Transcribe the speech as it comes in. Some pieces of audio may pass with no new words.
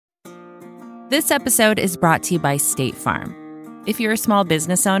This episode is brought to you by State Farm. If you're a small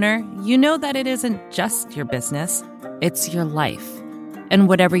business owner, you know that it isn't just your business, it's your life. And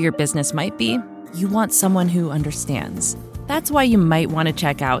whatever your business might be, you want someone who understands. That's why you might want to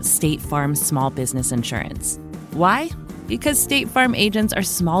check out State Farm Small Business Insurance. Why? Because State Farm agents are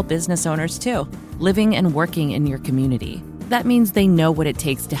small business owners too, living and working in your community. That means they know what it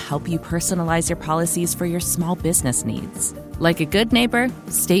takes to help you personalize your policies for your small business needs. Like a good neighbor,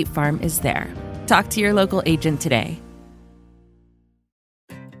 State Farm is there. Talk to your local agent today.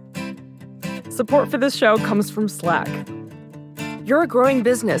 Support for this show comes from Slack. You're a growing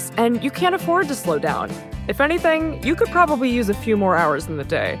business, and you can't afford to slow down. If anything, you could probably use a few more hours in the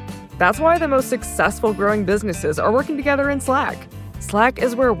day. That's why the most successful growing businesses are working together in Slack. Slack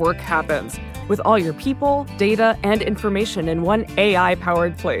is where work happens, with all your people, data, and information in one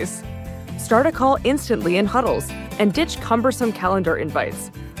AI-powered place. Start a call instantly in huddles and ditch cumbersome calendar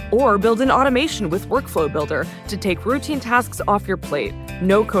invites. Or build an automation with Workflow Builder to take routine tasks off your plate.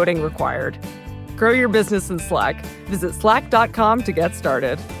 No coding required. Grow your business in Slack. Visit slack.com to get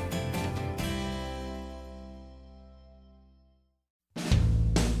started.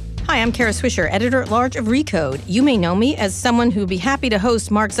 Hi, I'm Kara Swisher, editor-at-large of Recode. You may know me as someone who'd be happy to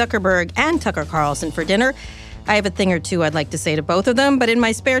host Mark Zuckerberg and Tucker Carlson for dinner. I have a thing or two I'd like to say to both of them, but in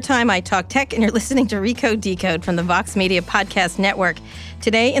my spare time, I talk tech, and you're listening to Recode Decode from the Vox Media Podcast Network.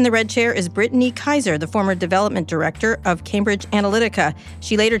 Today in the red chair is Brittany Kaiser, the former development director of Cambridge Analytica.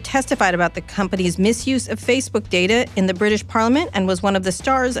 She later testified about the company's misuse of Facebook data in the British Parliament and was one of the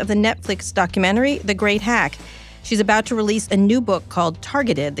stars of the Netflix documentary, The Great Hack. She's about to release a new book called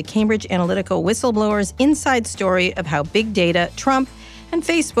Targeted, the Cambridge Analytica whistleblower's inside story of how big data, Trump, and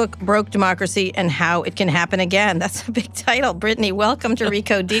Facebook broke democracy and how it can happen again. That's a big title. Brittany, welcome to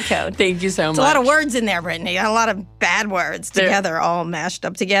Recode Decode. Thank you so much. It's a lot of words in there, Brittany. A lot of bad words together, all mashed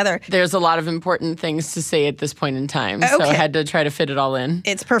up together. There's a lot of important things to say at this point in time, so I had to try to fit it all in.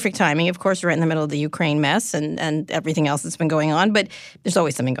 It's perfect timing. Of course, we're right in the middle of the Ukraine mess and everything else that's been going on, but there's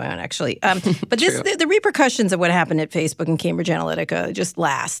always something going on, actually. But the repercussions of what happened at Facebook and Cambridge Analytica just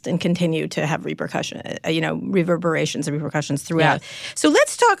last and continue to have reverberations and repercussions throughout. Yeah. So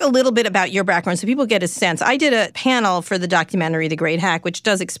let's talk a little bit about your background so people get a sense. I did a panel for the documentary The Great Hack, which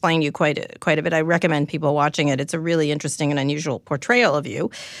does explain you quite a bit. I recommend people watching it. It's a really interesting and unusual portrayal of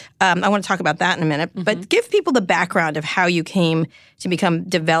you. I want to talk about that in a minute. Mm-hmm. But give people the background of how you came to become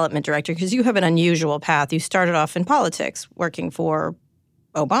development director, because you have an unusual path. You started off in politics, working for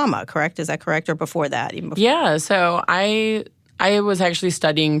Obama, correct? Is that correct? Or before that? Even before? Yeah, so I was actually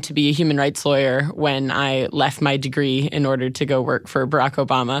studying to be a human rights lawyer when I left my degree in order to go work for Barack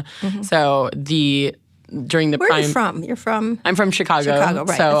Obama. Mm-hmm. So Where are you from? You're from? I'm from Chicago.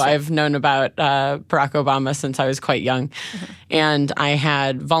 Right. So I've known about Barack Obama since I was quite young. Mm-hmm. And I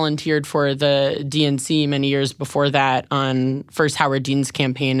had volunteered for the DNC many years before that on first Howard Dean's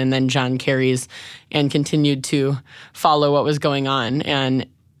campaign and then John Kerry's, and continued to follow what was going on. And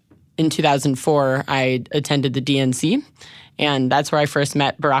in 2004, I attended the DNC. And that's where I first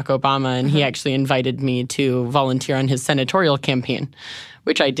met Barack Obama, and he actually invited me to volunteer on his senatorial campaign,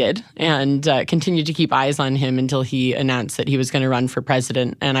 which I did, and continued to keep eyes on him until he announced that he was going to run for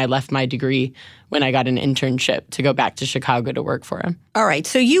president. And I left my degree when I got an internship to go back to Chicago to work for him. All right.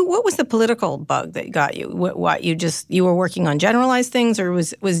 So what was the political bug that got you? What you were working on generalized things, or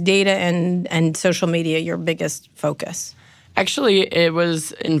was data and social media your biggest focus? Actually, it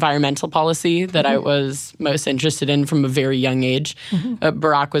was environmental policy that I was most interested in from a very young age.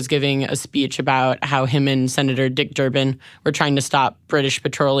 Barack was giving a speech about how him and Senator Dick Durbin were trying to stop British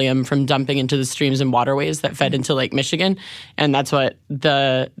petroleum from dumping into the streams and waterways that fed into Lake Michigan. And that's what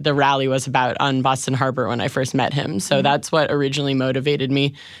the rally was about on Boston Harbor when I first met him. So that's what originally motivated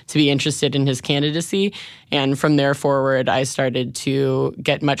me to be interested in his candidacy. And from there forward, I started to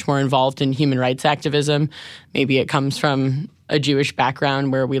get much more involved in human rights activism. Maybe it comes from a Jewish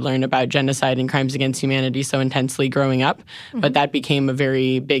background where we learn about genocide and crimes against humanity so intensely growing up. But that became a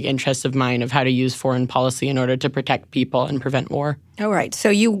very big interest of mine of how to use foreign policy in order to protect people and prevent war. All right. So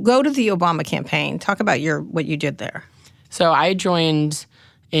you go to the Obama campaign. Talk about what you did there. So I joined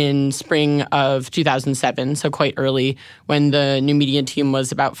in spring of 2007, so quite early, when the new media team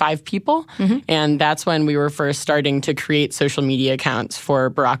was about 5 people. And that's when we were first starting to create social media accounts for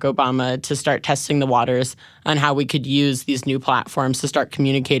Barack Obama to start testing the waters on how we could use these new platforms to start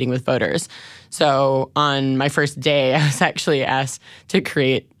communicating with voters. So on my first day, I was actually asked to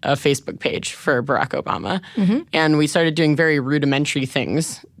create a Facebook page for Barack Obama. And we started doing very rudimentary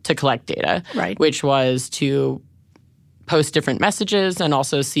things to collect data, which was to post different messages and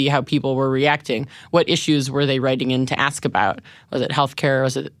also see how people were reacting. What issues were they writing in to ask about? Was it healthcare?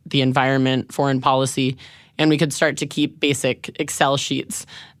 Was it the environment, foreign policy? And we could start to keep basic Excel sheets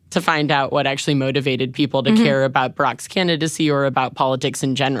to find out what actually motivated people to care about Barack's candidacy or about politics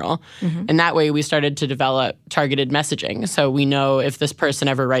in general. And that way we started to develop targeted messaging. So we know if this person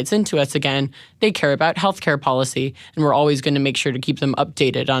ever writes into us again, they care about healthcare policy, and we're always going to make sure to keep them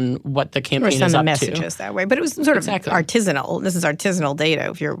updated on what the campaign is up to. Or send messages that way. But it was sort of artisanal. This is artisanal data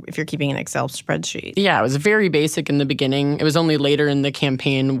if you're keeping an Excel spreadsheet. Yeah, it was very basic in the beginning. It was only later in the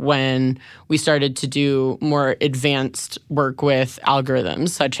campaign when we started to do more advanced work with algorithms,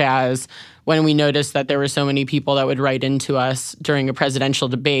 such as when we noticed that there were so many people that would write into us during a presidential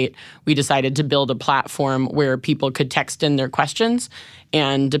debate, we decided to build a platform where people could text in their questions.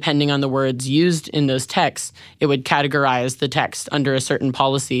 And depending on the words used in those texts, it would categorize the text under a certain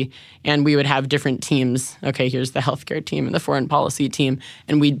policy. And we would have different teams. Okay, here's the healthcare team and the foreign policy team.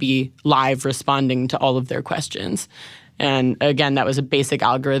 And we'd be live responding to all of their questions. And again, that was a basic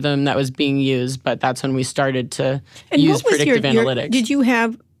algorithm that was being used, but that's when we started to use predictive analytics. Did you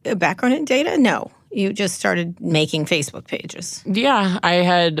have a background in data? No. You just started making Facebook pages. Yeah, I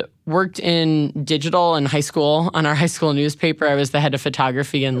had worked in digital in high school. On our high school newspaper, I was the head of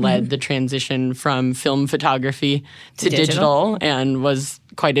photography and led the transition from film photography to digital and was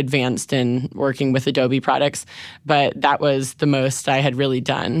quite advanced in working with Adobe products. But that was the most I had really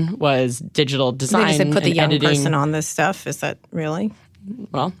done was digital design and editing. They just put the young person on this stuff. Is that really?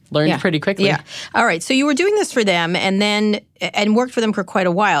 Well, learned pretty quickly. Yeah. All right. So you were doing this for them and worked for them for quite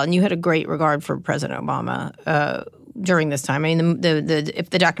a while. And you had a great regard for President Obama during this time. I mean,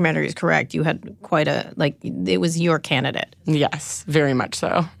 if the documentary is correct, you had quite it was your candidate. Yes, very much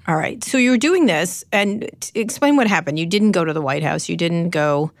so. All right. So you were doing this, and explain what happened. You didn't go to the White House. You didn't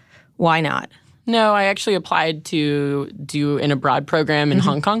go. Why not? No, I actually applied to do an abroad program in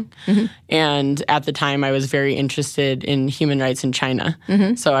Hong Kong. And at the time, I was very interested in human rights in China.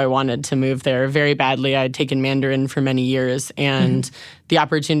 So I wanted to move there very badly. I had taken Mandarin for many years. And the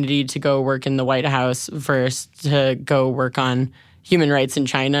opportunity to go work in the White House versus to go work on human rights in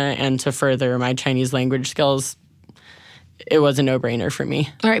China and to further my Chinese language skills, it was a no-brainer for me.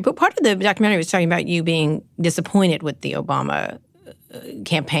 All right. But part of the documentary was talking about you being disappointed with the Obama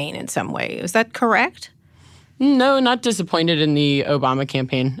campaign in some way. Is that correct? No, not disappointed in the Obama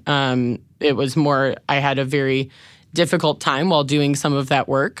campaign. It was more, I had a very difficult time while doing some of that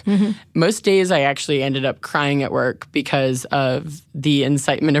work. Most days I actually ended up crying at work because of the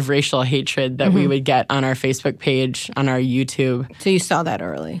incitement of racial hatred that we would get on our Facebook page, on our YouTube. So you saw that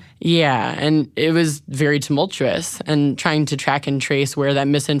early. Yeah, and it was very tumultuous. And trying to track and trace where that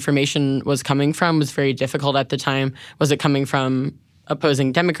misinformation was coming from was very difficult at the time. Was it coming from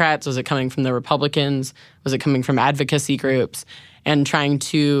opposing Democrats? Was it coming from the Republicans? Was it coming from advocacy groups? And trying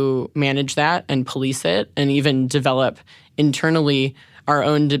to manage that and police it and even develop internally our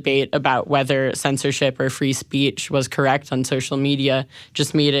own debate about whether censorship or free speech was correct on social media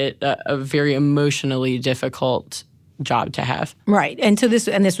just made it a very emotionally difficult job to have. Right. And so this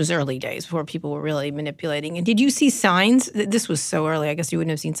was early days before people were really manipulating. And did you see signs? This was so early. I guess you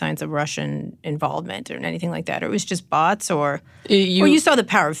wouldn't have seen signs of Russian involvement or anything like that. Or it was just bots or you saw the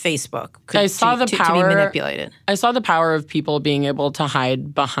power of Facebook to be manipulated. I saw the power of people being able to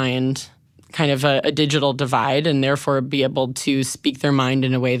hide behind kind of a digital divide and therefore be able to speak their mind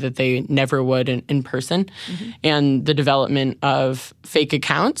in a way that they never would in person. And the development of fake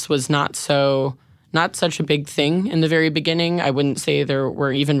accounts was not such a big thing in the very beginning. I wouldn't say there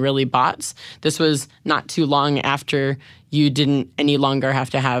were even really bots. This was not too long after you didn't any longer have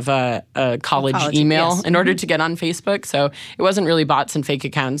to have a college email in order to get on Facebook. So it wasn't really bots and fake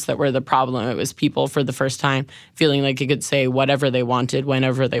accounts that were the problem. It was people for the first time feeling like they could say whatever they wanted,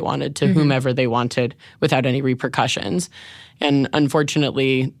 whenever they wanted, to whomever they wanted without any repercussions. And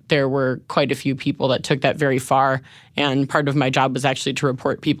unfortunately, there were quite a few people that took that very far. And part of my job was actually to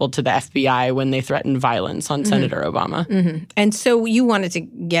report people to the FBI when they threatened violence on Senator Obama. And so you wanted to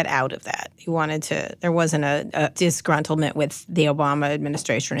get out of that. There wasn't a disgruntlement with the Obama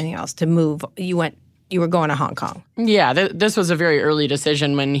administration or anything else to move. You were going to Hong Kong. Yeah, this was a very early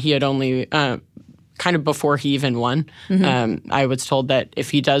decision when he had only kind of before he even won. I was told that if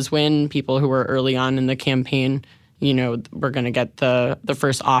he does win, people who were early on in the campaign, we're going to get the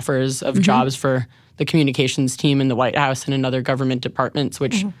first offers of jobs for the communications team in the White House and in other government departments,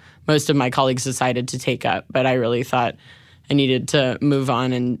 which most of my colleagues decided to take up. But I really thought I needed to move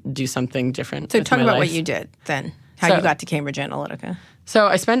on and do something different. So talk about what you did then, how you got to Cambridge Analytica. So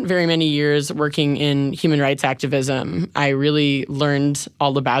I spent very many years working in human rights activism. I really learned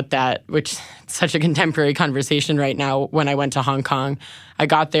all about that, which is such a contemporary conversation right now. When I went to Hong Kong, I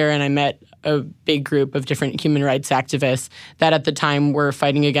got there and I met a big group of different human rights activists that at the time were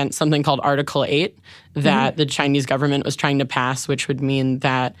fighting against something called Article 8 that the Chinese government was trying to pass, which would mean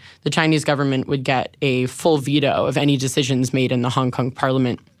that the Chinese government would get a full veto of any decisions made in the Hong Kong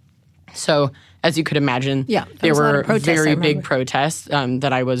parliament. So as you could imagine, there were very big protests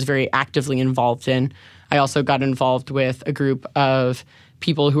that I was very actively involved in. I also got involved with a group of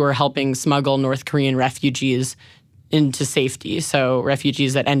people who were helping smuggle North Korean refugees into safety. So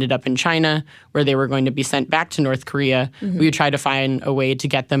refugees that ended up in China, where they were going to be sent back to North Korea, we would try to find a way to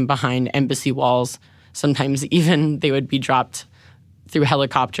get them behind embassy walls. Sometimes even they would be dropped through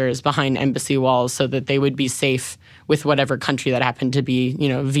helicopters behind embassy walls so that they would be safe with whatever country that happened to be,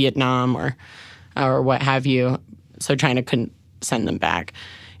 Vietnam or what have you. So China couldn't send them back.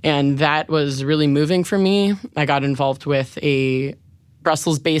 And that was really moving for me. I got involved with a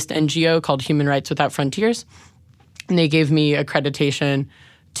Brussels-based NGO called Human Rights Without Frontiers. And they gave me accreditation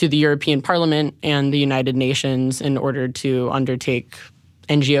to the European Parliament and the United Nations in order to undertake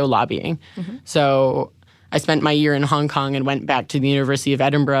NGO lobbying. So I spent my year in Hong Kong and went back to the University of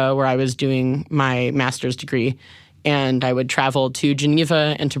Edinburgh, where I was doing my master's degree. And I would travel to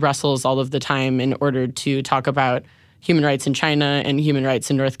Geneva and to Brussels all of the time in order to talk about human rights in China and human rights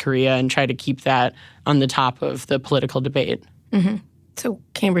in North Korea and try to keep that on the top of the political debate. So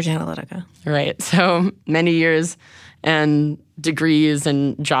Cambridge Analytica. Right. So many years and degrees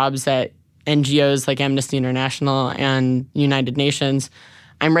and jobs at NGOs like Amnesty International and United Nations.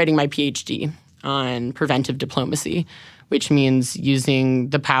 I'm writing my PhD on preventive diplomacy, which means using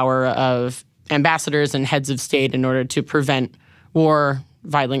the power of ambassadors and heads of state in order to prevent war,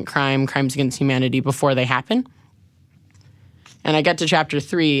 violent crime, crimes against humanity before they happen. And I get to chapter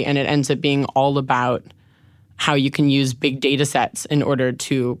 3, and it ends up being all about how you can use big data sets in order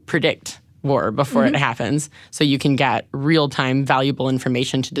to predict war before it happens, so you can get real-time valuable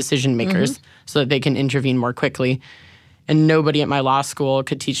information to decision makers so that they can intervene more quickly. And nobody at my law school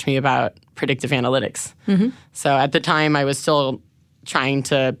could teach me about predictive analytics. So at the time, I was still trying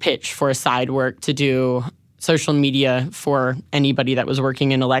to pitch for side work to do social media for anybody that was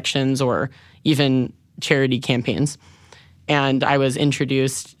working in elections or even charity campaigns. And I was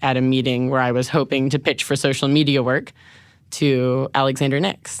introduced at a meeting where I was hoping to pitch for social media work to Alexander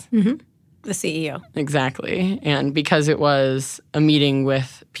Nix. The CEO. Exactly. And because it was a meeting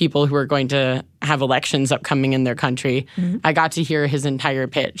with people who were going to have elections upcoming in their country, I got to hear his entire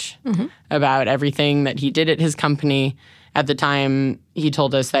pitch about everything that he did at his company. At the time, he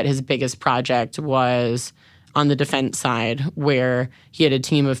told us that his biggest project was on the defense side, where he had a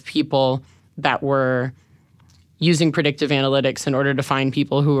team of people that were using predictive analytics in order to find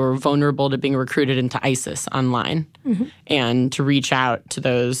people who were vulnerable to being recruited into ISIS online and to reach out to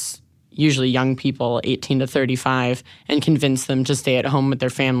those usually young people, 18 to 35, and convince them to stay at home with their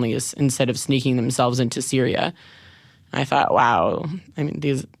families instead of sneaking themselves into Syria. I thought, wow, I mean,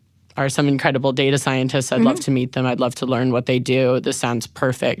 these are some incredible data scientists. I'd love to meet them. I'd love to learn what they do. This sounds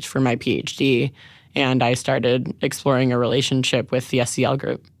perfect for my PhD. And I started exploring a relationship with the SCL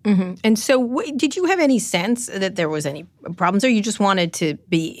group. And so did you have any sense that there was any problems, or you just wanted to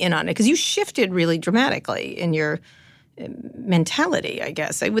be in on it? Because you shifted really dramatically in your mentality, I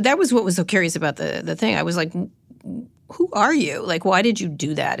guess. That was what was so curious about the thing. I was like, who are you? Like, why did you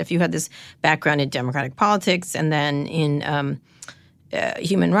do that? If you had this background in democratic politics and then in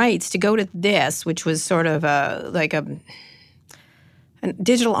human rights, to go to this, which was sort of a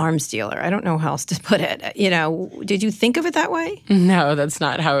digital arms dealer. I don't know how else to put it. Did you think of it that way? No, that's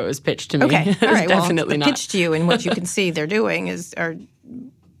not how it was pitched to me. Okay, all right. Definitely not. Pitched to you, and what you can see they're doing are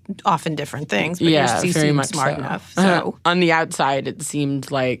often different things. But you seem smart enough. So on the outside, it seemed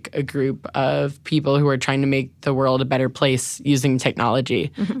like a group of people who were trying to make the world a better place using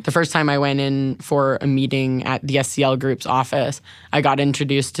technology. The first time I went in for a meeting at the SCL Group's office, I got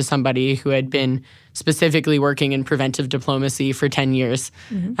introduced to somebody who had been specifically working in preventive diplomacy for 10 years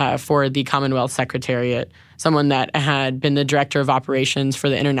for the Commonwealth Secretariat, someone that had been the director of operations for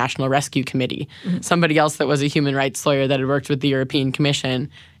the International Rescue Committee, somebody else that was a human rights lawyer that had worked with the European Commission.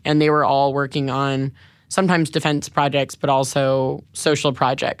 And they were all working on sometimes defense projects, but also social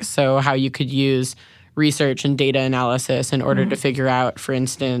projects. So how you could use research and data analysis in order to figure out, for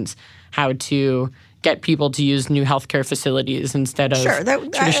instance, how to get people to use new healthcare facilities instead of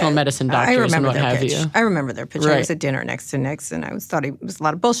traditional medicine doctors and what have you. I remember their pitch. Right. I was at dinner next to Nixon. I thought it was a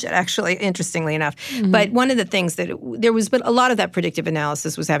lot of bullshit, actually, interestingly enough. But one of the things that but a lot of that predictive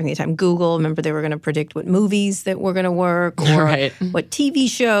analysis was happening at the time. Google, remember, they were going to predict what movies that were going to work or Right. what TV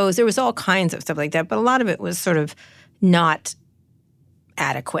shows. There was all kinds of stuff like that. But a lot of it was sort of not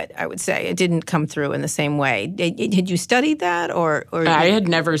adequate, I would say. It didn't come through in the same way. Had you studied that, or I had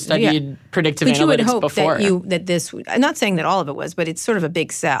never studied predictive but analytics you would hope before. that this. I'm not saying that all of it was, but it's sort of a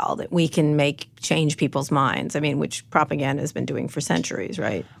big sell that we can change people's minds. I mean, which propaganda has been doing for centuries,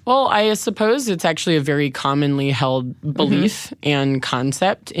 right? Well, I suppose it's actually a very commonly held belief and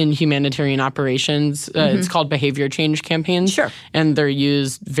concept in humanitarian operations. It's called behavior change campaigns. Sure. And they're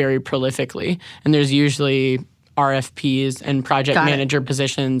used very prolifically. And there's usually RFPs and project manager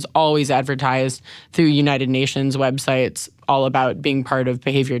positions always advertised through United Nations websites all about being part of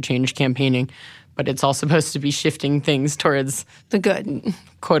behavior change campaigning. But it's all supposed to be shifting things towards the good,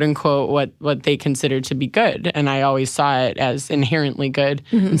 quote unquote, what they consider to be good. And I always saw it as inherently good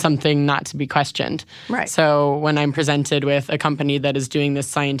and something not to be questioned. Right. So when I'm presented with a company that is doing this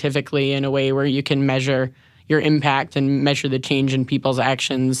scientifically in a way where you can measure your impact and measure the change in people's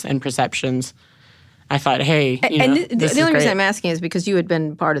actions and perceptions, I thought, hey, the only reason I'm asking is because you had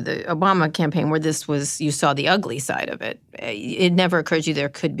been part of the Obama campaign where you saw the ugly side of it. It never occurred to you there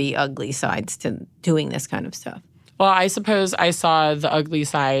could be ugly sides to doing this kind of stuff. Well, I suppose I saw the ugly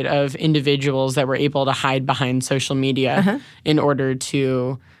side of individuals that were able to hide behind social media in order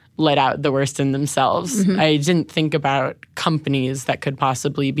to let out the worst in themselves. I didn't think about companies that could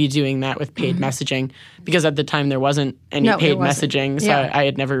possibly be doing that with paid messaging because at the time there wasn't any paid messaging, so I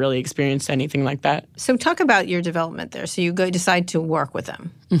had never really experienced anything like that. So talk about your development there. So you decide to work with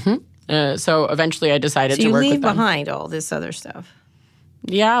them. So eventually I decided to work with them. So you leave behind all this other stuff.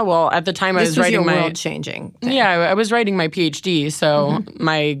 Yeah, well, at the time I was writing my world-changing thing. Yeah, I was writing my PhD, so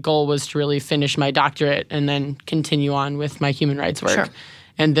my goal was to really finish my doctorate and then continue on with my human rights work. Sure.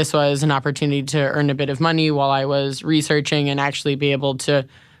 And this was an opportunity to earn a bit of money while I was researching and actually be able to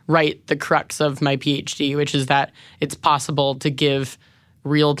write the crux of my PhD, which is that it's possible to give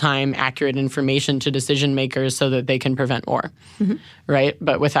real-time, accurate information to decision makers so that they can prevent war, right?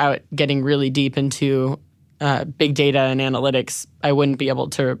 But without getting really deep into big data and analytics, I wouldn't be able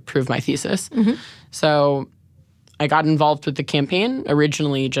to prove my thesis. So I got involved with the campaign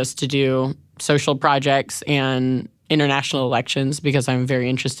originally just to do social projects and international elections because I'm very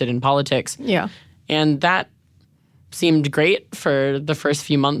interested in politics. Yeah. And that seemed great for the first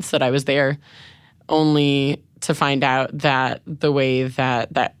few months that I was there, only to find out that the way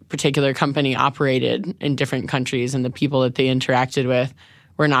that that particular company operated in different countries and the people that they interacted with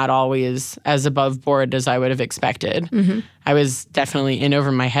were not always as above board as I would have expected. I was definitely in over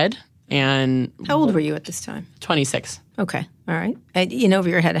my head. And how old were you at this time? 26. Okay. All right. In over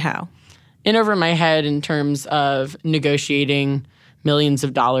your head how? In over my head in terms of negotiating millions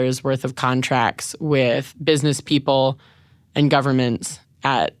of dollars worth of contracts with business people and governments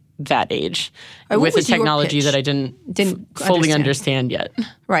at that age with a technology that I didn't fully understand yet.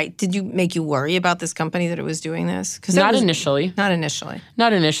 Right. Did you make you worry about this company that it was doing this? Not initially. Not initially.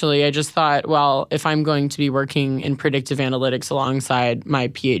 Not initially. I just thought, well, if I'm going to be working in predictive analytics alongside my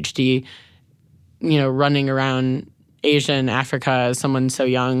PhD, running around Asia and Africa as someone so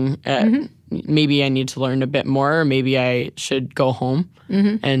young, maybe I need to learn a bit more, or maybe I should go home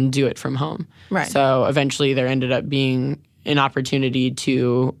and do it from home. Right. So eventually there ended up being an opportunity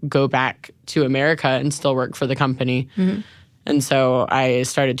to go back to America and still work for the company. And so I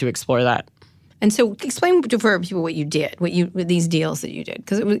started to explore that. And so explain for people what you did, these deals that you did.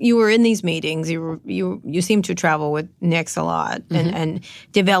 Because you were in these meetings, you seemed to travel with Nix a lot and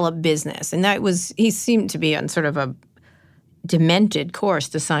develop business. And he seemed to be on sort of a demented course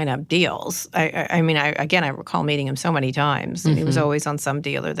to sign up deals. I recall meeting him so many times. And he was always on some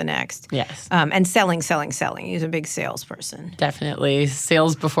deal or the next. Yes. And selling. He's a big salesperson. Definitely.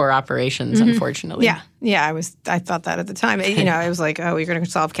 Sales before operations, unfortunately. Yeah. I thought that at the time. I was like, oh, you're going to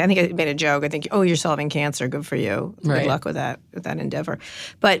solve cancer. I think I made a joke. I think, oh, you're solving cancer. Good for you. Right. Good luck with that endeavor.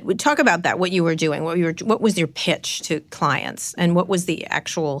 But talk about that, what you were doing. What was your pitch to clients? And what was the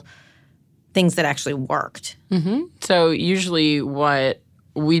actual things that actually worked? So usually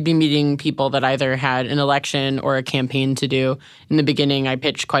we'd be meeting people that either had an election or a campaign to do. In the beginning, I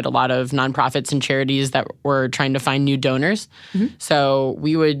pitched quite a lot of nonprofits and charities that were trying to find new donors. So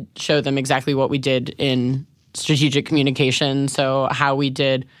we would show them exactly what we did in strategic communication, so how we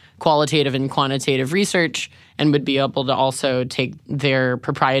did qualitative and quantitative research, and would be able to also take their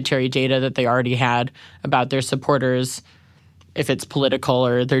proprietary data that they already had about their supporters, if it's political,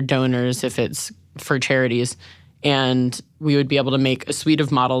 or their donors, if it's for charities. And we would be able to make a suite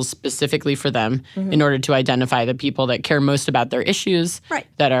of models specifically for them in order to identify the people that care most about their issues,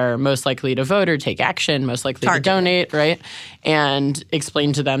 that are most likely to vote or take action, most likely to donate, right? And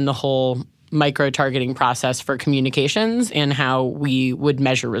explain to them the whole micro-targeting process for communications and how we would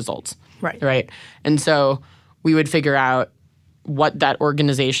measure results, right? And so we would figure out what that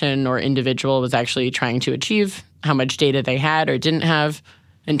organization or individual was actually trying to achieve, how much data they had or didn't have,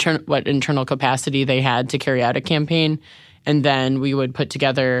 what internal capacity they had to carry out a campaign. And then we would put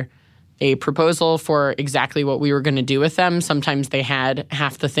together a proposal for exactly what we were going to do with them. Sometimes they had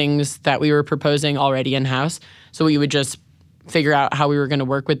half the things that we were proposing already in-house. So we would just figure out how we were going to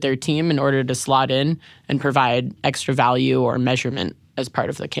work with their team in order to slot in and provide extra value or measurement as part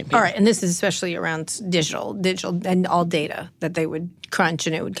of the campaign. All right, and this is especially around digital and all data that they would crunch,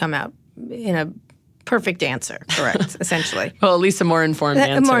 and it would come out in a perfect answer, correct, essentially. Well, at least a more informed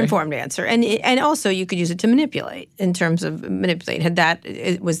answer. A more informed answer. And also you could use it to manipulate in terms of manipulate.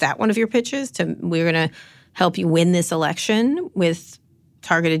 Was that one of your pitches? We're going to help you win this election with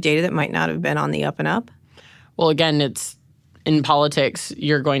targeted data that might not have been on the up and up? Well, again, it's in politics,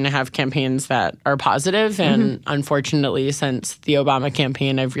 you're going to have campaigns that are positive. And unfortunately, since the Obama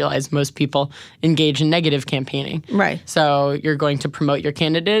campaign, I've realized most people engage in negative campaigning. Right. So you're going to promote your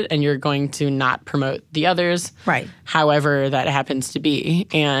candidate and you're going to not promote the others. Right. However that happens to be.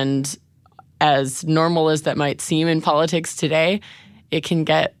 And as normal as that might seem in politics today, it can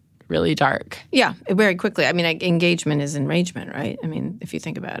get really dark. Yeah, very quickly. I mean, engagement is enragement, right? I mean, if you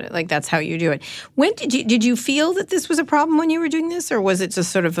think about it, like that's how you do it. When did you feel that this was a problem when you were doing this, or was it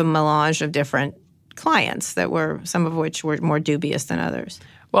just sort of a melange of different clients that were, some of which were more dubious than others?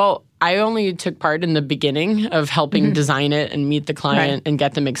 Well, I only took part in the beginning of helping design it and meet the client and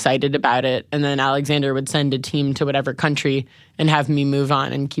get them excited about it. And then Alexander would send a team to whatever country and have me move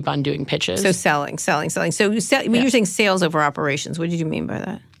on and keep on doing pitches. So selling. So when you're saying sales over operations, what did you mean by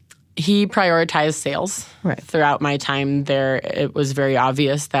that? He prioritized sales. Right. Throughout my time there, it was very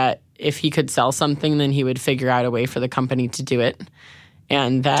obvious that if he could sell something, then he would figure out a way for the company to do it.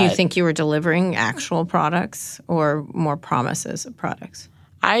 And that, do you think you were delivering actual products or more promises of products?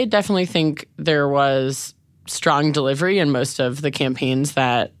 I definitely think there was strong delivery in most of the campaigns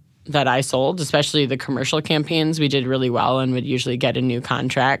that I sold, especially the commercial campaigns. We did really well and would usually get a new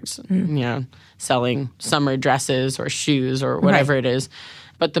contract, selling summer dresses or shoes or whatever it is.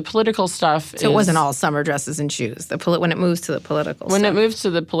 But the political stuff So it wasn't all summer dresses and shoes, when it moves to the political stuff. When it moves to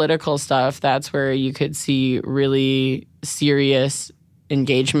the political stuff, that's where you could see really serious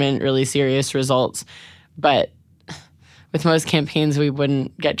engagement, really serious results. But with most campaigns, we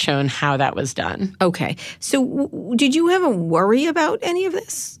wouldn't get shown how that was done. Okay. So did you have a worry about any of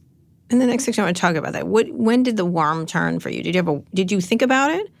this? In the next section, I want to talk about that. When did the worm turn for you? Did you think about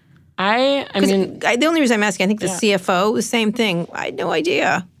it? I mean, the only reason I'm asking, I think the CFO, the same thing. I had no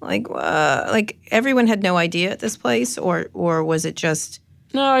idea. Like everyone had no idea at this place, or was it just?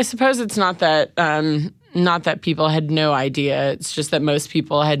 No, I suppose it's not that. Not that people had no idea. It's just that most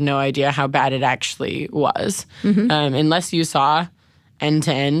people had no idea how bad it actually was. Unless you saw end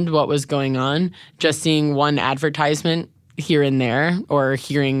to end what was going on, just seeing one advertisement here and there, or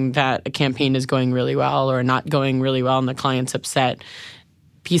hearing that a campaign is going really well or not going really well, and the client's upset.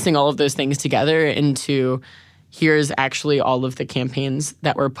 Piecing all of those things together into here's actually all of the campaigns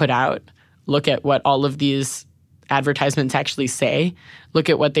that were put out. Look at what all of these advertisements actually say.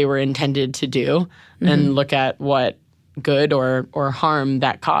 Look at what they were intended to do, and look at what good or harm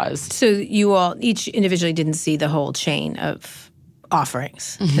that caused. So you all each individually didn't see the whole chain of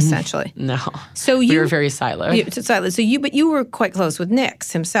offerings, essentially. No. So we were very siloed. But you were quite close with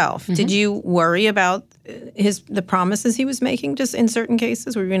Nix himself. Did you worry about the promises he was making just in certain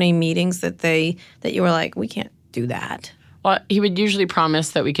cases? Were you in any meetings that you were like, we can't do that? Well, he would usually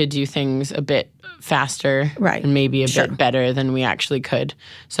promise that we could do things a bit faster and maybe a bit better than we actually could.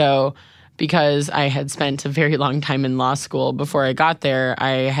 So because I had spent a very long time in law school before I got there,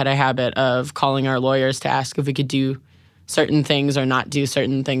 I had a habit of calling our lawyers to ask if we could do certain things or not do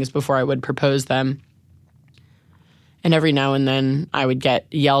certain things before I would propose them. And every now and then I would get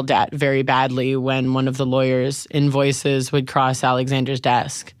yelled at very badly when one of the lawyers' invoices would cross Alexander's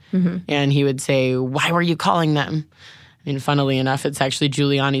desk. And he would say, "Why were you calling them?" I mean, funnily enough, it's actually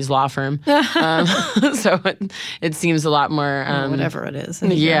Giuliani's law firm. So it seems a lot more... whatever it is.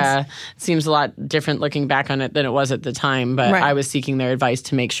 Yeah. It seems a lot different looking back on it than it was at the time. But I was seeking their advice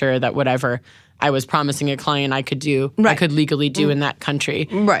to make sure that whatever I was promising a client I could do, I could legally do in that country.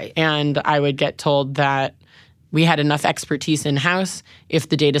 Right. And I would get told that we had enough expertise in-house. If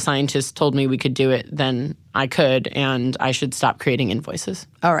the data scientist told me we could do it, then I could, and I should stop creating invoices.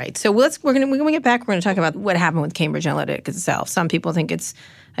 All right. So we're going to get back. We're going to talk about what happened with Cambridge Analytica itself. Some people think it's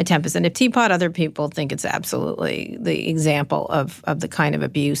a tempest in a teapot. Other people think it's absolutely the example of the kind of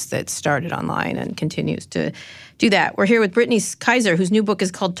abuse that started online and continues to do that. We're here with Brittany Kaiser, whose new book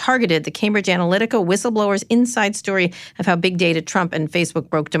is called Targeted, the Cambridge Analytica Whistleblowers' Inside Story of How Big Data, Trump, and Facebook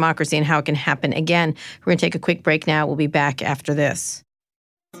Broke Democracy and How It Can Happen Again. We're going to take a quick break now. We'll be back after this.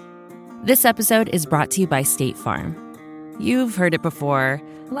 This episode is brought to you by State Farm. You've heard it before.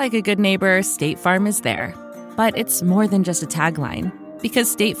 Like a good neighbor, State Farm is there. But it's more than just a tagline.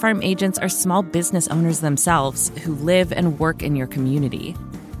 Because State Farm agents are small business owners themselves who live and work in your community.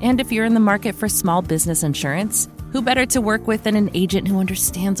 And if you're in the market for small business insurance, who better to work with than an agent who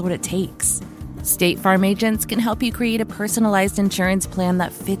understands what it takes? State Farm agents can help you create a personalized insurance plan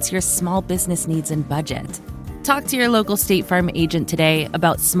that fits your small business needs and budget. Talk to your local State Farm agent today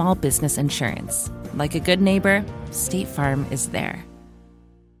about small business insurance. Like a good neighbor, State Farm is there.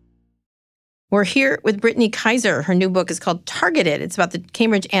 We're here with Brittany Kaiser. Her new book is called Targeted. It's about the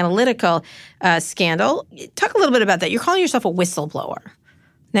Cambridge Analytica scandal. Talk a little bit about that. You're calling yourself a whistleblower.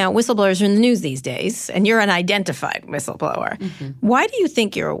 Now, whistleblowers are in the news these days, and you're an identified whistleblower. Mm-hmm. Why do you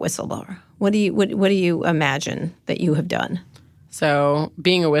think you're a whistleblower? What do you imagine that you have done? So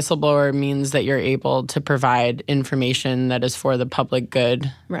being a whistleblower means that you're able to provide information that is for the public good,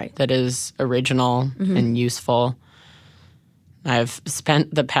 right? That is original and useful. I've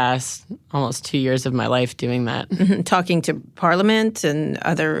spent the past almost 2 years of my life doing that. Mm-hmm. Talking to Parliament and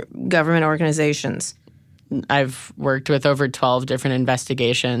other government organizations. I've worked with over 12 different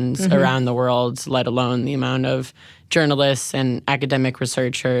investigations around the world, let alone the amount of journalists and academic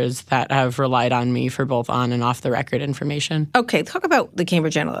researchers that have relied on me for both on and off the record information. Okay, talk about the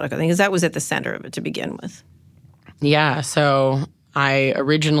Cambridge Analytica thing, because that was at the center of it to begin with. Yeah, so I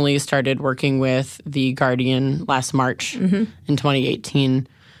originally started working with The Guardian last March in 2018,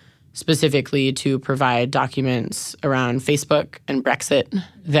 specifically to provide documents around Facebook and Brexit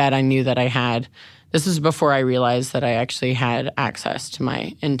that I knew that I had. This was before I realized that I actually had access to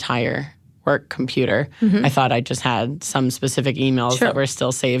my entire work computer. I thought I just had some specific emails that were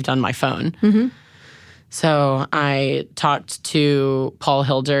still saved on my phone. So I talked to Paul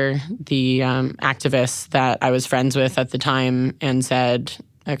Hilder, the activist that I was friends with at the time, and said,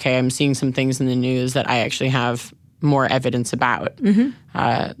 okay, I'm seeing some things in the news that I actually have more evidence about.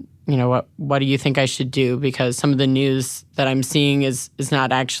 What do you think I should do? Because some of the news that I'm seeing is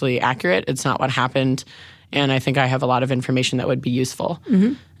not actually accurate. It's not what happened. And I think I have a lot of information that would be useful.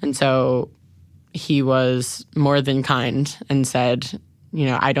 And so he was more than kind and said,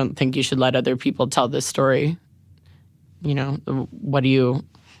 I don't think you should let other people tell this story. What are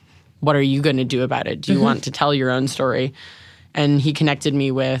you going to do about it? Do you want to tell your own story? And he connected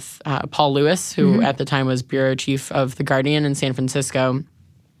me with Paul Lewis, who at the time was bureau chief of The Guardian in San Francisco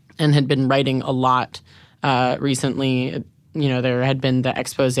and had been writing a lot recently. There had been the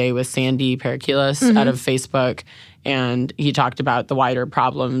expose with Sandy Parakilas out of Facebook, and he talked about the wider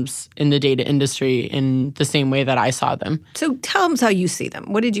problems in the data industry in the same way that I saw them. So tell us how you see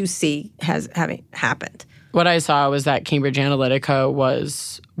them. What did you see having happened? What I saw was that Cambridge Analytica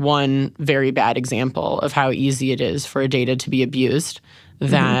was one very bad example of how easy it is for data to be abused,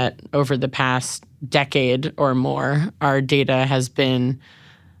 that over the past decade or more, our data has been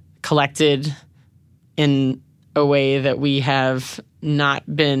collected in a way that we have not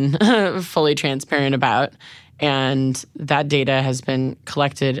been fully transparent about. And that data has been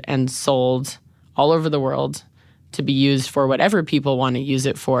collected and sold all over the world to be used for whatever people want to use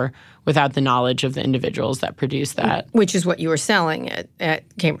it for without the knowledge of the individuals that produce that. Which is what you were selling at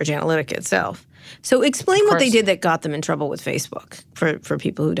Cambridge Analytica itself. So explain what they did that got them in trouble with Facebook for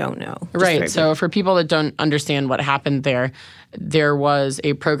people who don't know. Right. So for people that don't understand what happened there was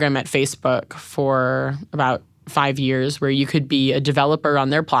a program at Facebook for about 5 years where you could be a developer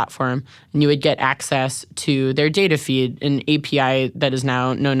on their platform and you would get access to their data feed, an API that is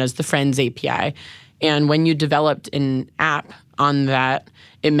now known as the Friends API. And when you developed an app on that,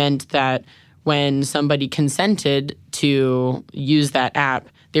 it meant that when somebody consented to use that app,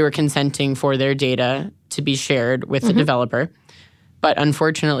 they were consenting for their data to be shared with the developer. But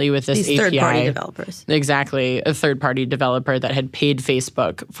unfortunately with this These API— third-party developers. Exactly. A third-party developer that had paid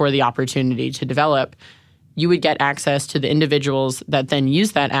Facebook for the opportunity to develop, you would get access to the individuals that then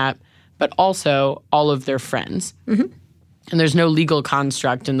use that app, but also all of their friends. And there's no legal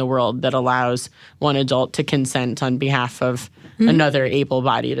construct in the world that allows one adult to consent on behalf of another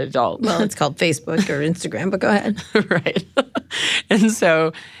able-bodied adult. Well, it's called Facebook or Instagram, but go ahead. Right. And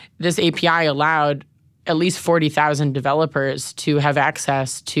so this API allowed at least 40,000 developers to have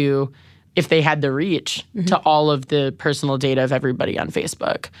access to if they had the reach to all of the personal data of everybody on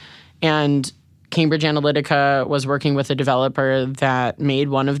Facebook. And Cambridge Analytica was working with a developer that made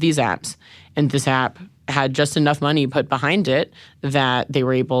one of these apps, and this app had just enough money put behind it that they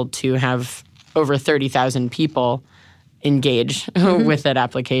were able to have over 30,000 people engage with that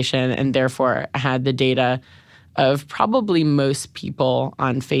application, and therefore had the data of probably most people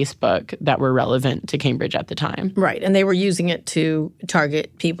on Facebook that were relevant to Cambridge at the time. Right, and they were using it to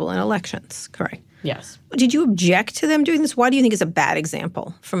target people in elections, correct? Yes. Did you object to them doing this? Why do you think it's a bad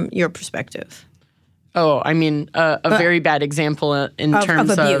example from your perspective? Oh, I mean, a very bad example in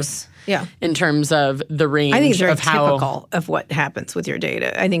terms of abuse. Yeah. In terms of the range I think it's very of how typical of what happens with your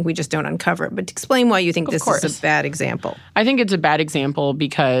data. I think we just don't uncover it. But explain why you think this is a bad example. I think it's a bad example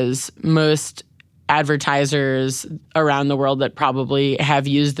because most advertisers around the world that probably have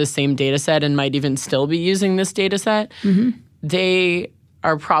used the same data set and might even still be using this data set, they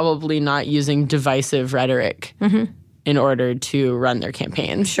are probably not using divisive rhetoric in order to run their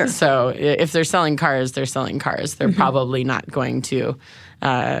campaigns. Sure. So if they're selling cars, they're selling cars. They're probably not going to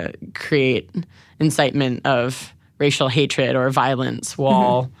create incitement of racial hatred or violence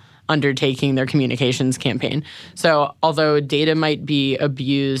while undertaking their communications campaign. So although data might be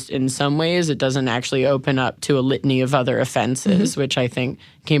abused in some ways, it doesn't actually open up to a litany of other offenses, which I think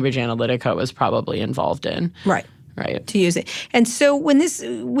Cambridge Analytica was probably involved in. Right. To use it. And so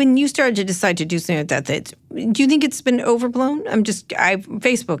when you started to decide to do something like that, do you think it's been overblown?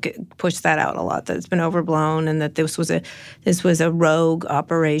 Facebook pushed that out a lot, that it's been overblown and that this was a rogue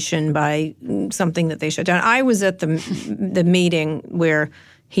operation by something that they shut down. I was at the meeting where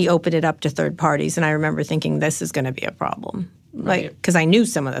he opened it up to third parties, and I remember thinking this is going to be a problem. Right. Because I knew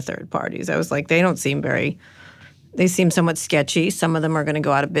some of the third parties. I was like, they seem somewhat sketchy. Some of them are going to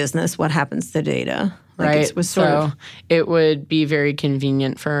go out of business. What happens to data? So it would be very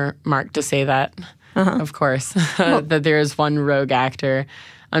convenient for Mark to say that, of course, that there is one rogue actor.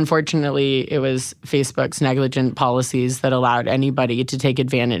 Unfortunately, it was Facebook's negligent policies that allowed anybody to take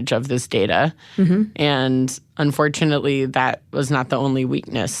advantage of this data. And unfortunately, that was not the only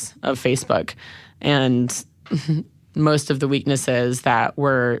weakness of Facebook. And most of the weaknesses that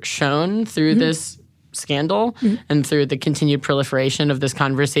were shown through this scandal and through the continued proliferation of this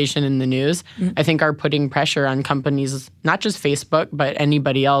conversation in the news, I think are putting pressure on companies, not just Facebook, but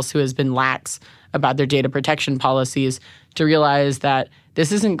anybody else who has been lax about their data protection policies, to realize that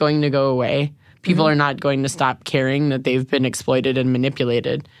this isn't going to go away. People are not going to stop caring that they've been exploited and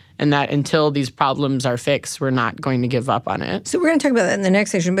manipulated, and that until these problems are fixed, we're not going to give up on it. So we're going to talk about that in the next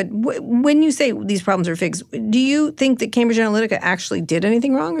section, but when you say these problems are fixed, do you think that Cambridge Analytica actually did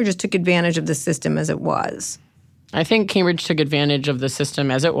anything wrong or just took advantage of the system as it was? I think Cambridge took advantage of the system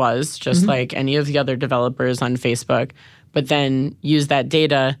as it was, just like any of the other developers on Facebook, but then used that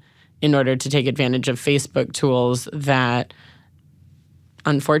data in order to take advantage of Facebook tools that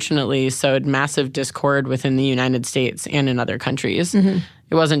unfortunately sowed massive discord within the United States and in other countries.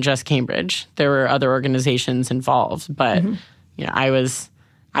 It wasn't just Cambridge. There were other organizations involved, but I was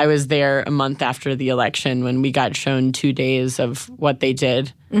there a month after the election when we got shown 2 days of what they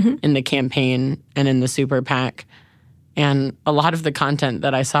did in the campaign and in the super PAC. And a lot of the content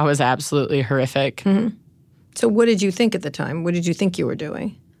that I saw was absolutely horrific. So what did you think at the time? What did you think you were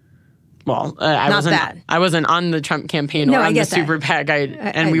doing? Well, I wasn't on the Trump campaign or on the super PAC,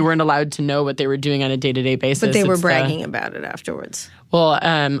 and we weren't allowed to know what they were doing on a day-to-day basis. But they were bragging about it afterwards. Well,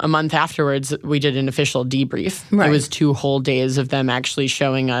 a month afterwards, we did an official debrief. Right. It was 2 whole days of them actually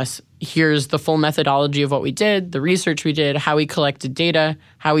showing us, here's the full methodology of what we did, the research we did, how we collected data,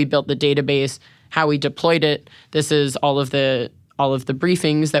 how we built the database, how we deployed it. This is all of the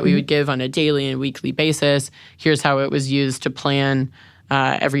briefings that we would give on a daily and weekly basis. Here's how it was used to plan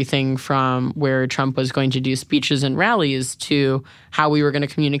everything from where Trump was going to do speeches and rallies to how we were going to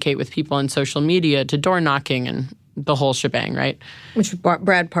communicate with people on social media to door knocking and the whole shebang, right? Which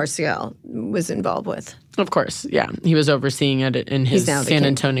Brad Parcial was involved with. Of course, yeah. He was overseeing it in his San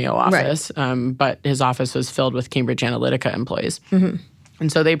Antonio office, but his office was filled with Cambridge Analytica employees. And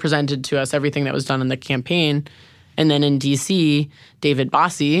so they presented to us everything that was done in the campaign. And then in D.C., David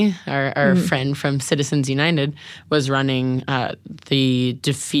Bossie, our friend from Citizens United, was running the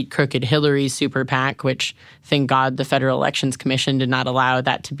Defeat Crooked Hillary super PAC, which, thank God, the Federal Elections Commission did not allow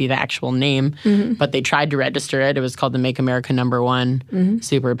that to be the actual name. But they tried to register it. It was called the Make America Number One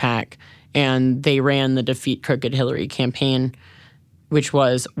super PAC. And they ran the Defeat Crooked Hillary campaign, which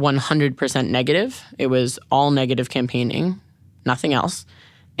was 100% negative. It was all negative campaigning, nothing else.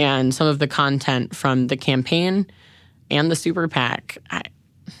 And some of the content from the campaign and the super PAC,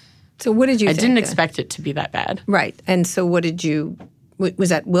 so what did you think? I didn't expect it to be that bad. Right. And so what did you Was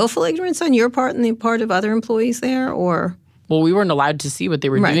that willful ignorance on your part and the part of other employees there, or? Well, we weren't allowed to see what they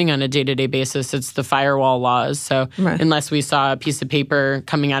were doing on a day-to-day basis. It's the firewall laws. So unless we saw a piece of paper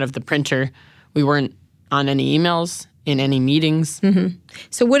coming out of the printer, we weren't on any emails, in any meetings. Mm-hmm.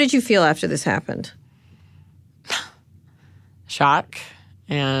 So what did you feel after this happened? Shock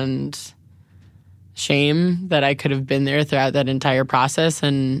and shame that I could have been there throughout that entire process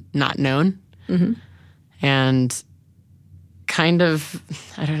and not known. Mm-hmm. And kind of,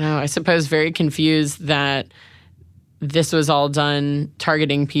 I don't know, I suppose very confused that this was all done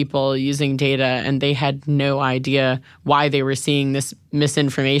targeting people using data, and they had no idea why they were seeing this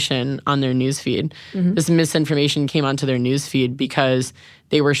misinformation on their newsfeed. Mm-hmm. This misinformation came onto their newsfeed because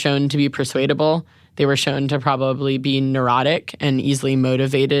they were shown to be persuadable. They were shown to probably be neurotic and easily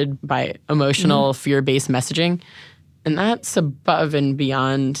motivated by emotional, fear-based messaging. And that's above and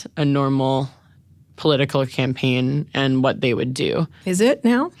beyond a normal political campaign and what they would do. Is it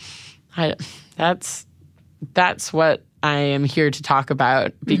now? That's what I am here to talk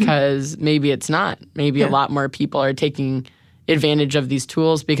about, because maybe it's not. Maybe a lot more people are taking advantage of these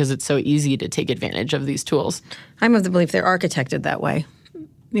tools because it's so easy to take advantage of these tools. I'm of the belief they're architected that way.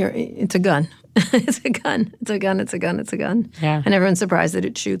 It's a gun. It's a gun. It's a gun. It's a gun. It's a gun. Yeah. And everyone's surprised that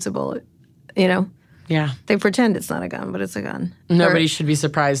it shoots a bullet, you know? Yeah. They pretend it's not a gun, but it's a gun. Nobody should be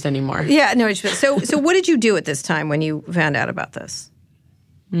surprised anymore. Yeah, no. So what did you do at this time when you found out about this?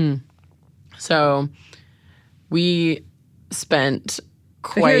 So we spent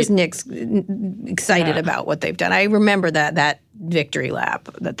quite... So here's Nick's excited about what they've done. I remember that victory lap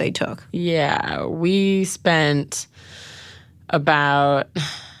that they took. Yeah, we spent about,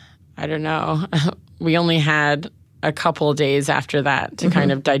 I don't know, we only had a couple days after that to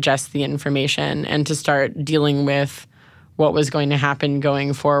kind of digest the information and to start dealing with what was going to happen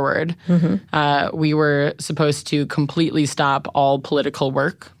going forward. We were supposed to completely stop all political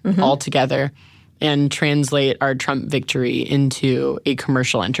work altogether and translate our Trump victory into a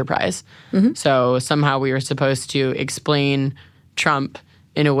commercial enterprise. So somehow we were supposed to explain Trump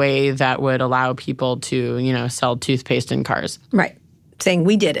in a way that would allow people to, you know, sell toothpaste in cars. Right. Saying,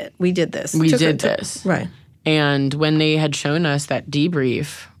 we did it. We did this. We did this. Right. And when they had shown us that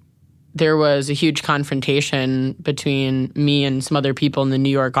debrief, there was a huge confrontation between me and some other people in the New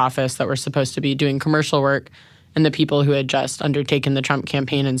York office that were supposed to be doing commercial work and the people who had just undertaken the Trump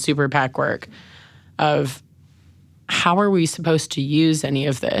campaign and super PAC work of how are we supposed to use any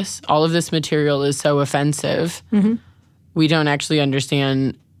of this? All of this material is so offensive. We don't actually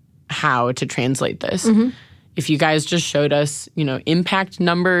understand how to translate this. If you guys just showed us, you know, impact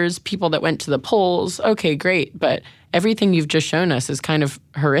numbers, people that went to the polls, okay, great. But everything you've just shown us is kind of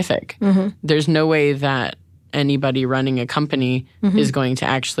horrific. There's no way that anybody running a company is going to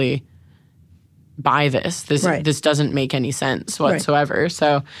actually buy this. This doesn't make any sense whatsoever.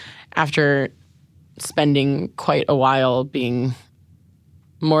 So after spending quite a while being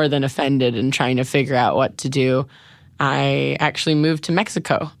more than offended and trying to figure out what to do, I actually moved to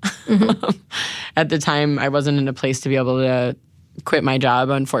Mexico. At the time, I wasn't in a place to be able to quit my job,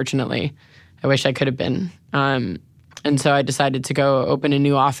 unfortunately. I wish I could have been. And so I decided to go open a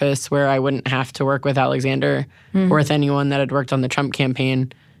new office where I wouldn't have to work with Alexander or with anyone that had worked on the Trump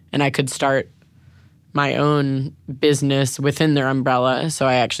campaign, and I could start my own business within their umbrella. So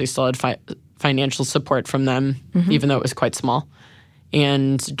I actually still had financial support from them, even though it was quite small,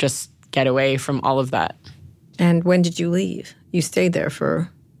 and just get away from all of that. And when did you leave? You stayed there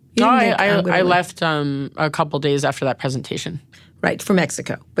for... I left a couple days after that presentation. Right, for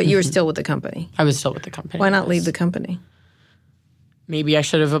Mexico. But you were still with the company. I was still with the company. Why not leave the company? Maybe I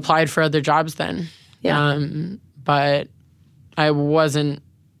should have applied for other jobs then. Yeah. But I wasn't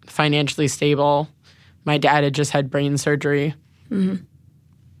financially stable. My dad had just had brain surgery.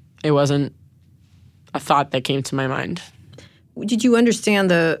 It wasn't a thought that came to my mind. Did you understand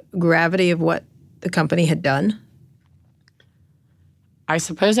the gravity of what the company had done? I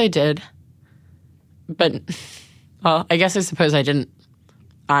suppose I did. But, well, I guess I suppose I didn't.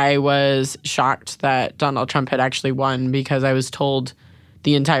 I was shocked that Donald Trump had actually won because I was told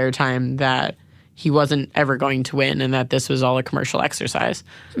the entire time that he wasn't ever going to win and that this was all a commercial exercise.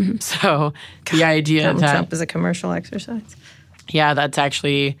 So the idea that Trump is a commercial exercise. Yeah, that's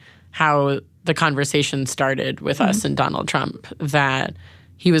actually how the conversation started with us and Donald Trump, that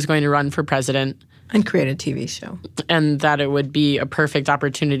he was going to run for president. And create a TV show. And that it would be a perfect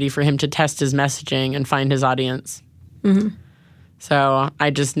opportunity for him to test his messaging and find his audience. So I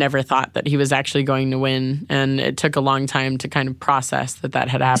just never thought that he was actually going to win. And it took a long time to kind of process that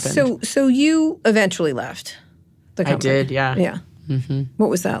had happened. So you eventually left the company? I did, yeah. Yeah. What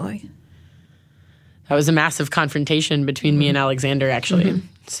was that like? that was a massive confrontation between me and Alexander, actually.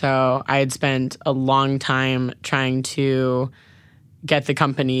 So I had spent a long time trying to get the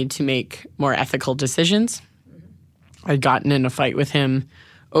company to make more ethical decisions. I'd gotten in a fight with him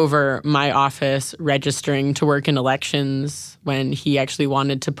over my office registering to work in elections when he actually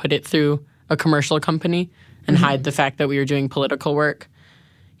wanted to put it through a commercial company and hide the fact that we were doing political work.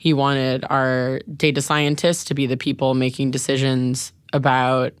 He wanted our data scientists to be the people making decisions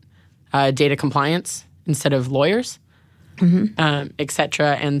about data compliance instead of lawyers, et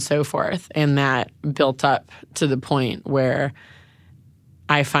cetera, and so forth. And that built up to the point where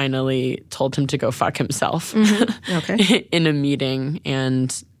I finally told him to go fuck himself in a meeting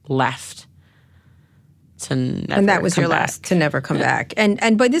and left to never And that was come your back. last to never come back.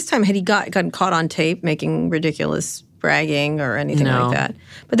 And by this time, had he gotten caught on tape making ridiculous bragging or anything No. like that?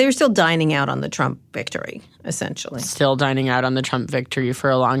 But they were still dining out on the Trump victory, essentially. Still dining out on the Trump victory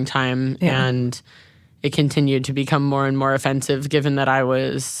for a long time. Yeah. And it continued to become more and more offensive given that I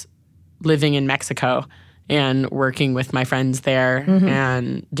was living in Mexico and working with my friends there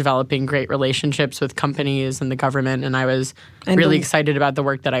and developing great relationships with companies and the government. And I was really excited about the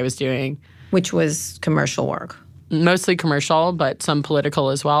work that I was doing. Which was commercial work. Mostly commercial, but some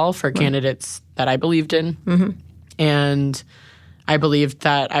political as well for candidates that I believed in. And I believed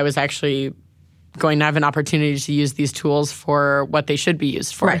that I was actually going to have an opportunity to use these tools for what they should be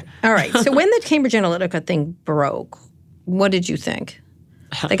used for. Right. All right. So when the Cambridge Analytica thing broke, what did you think?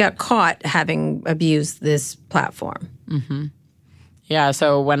 They got caught having abused this platform. Yeah,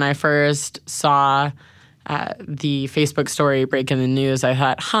 so when I first saw the Facebook story break in the news, I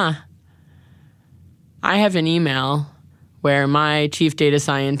thought, I have an email where my chief data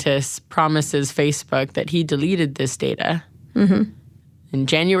scientist promises Facebook that he deleted this data in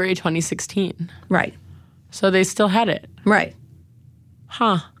January 2016. Right. So they still had it. Right.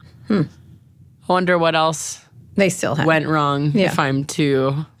 I wonder what else They still have went wrong Yeah. if I'm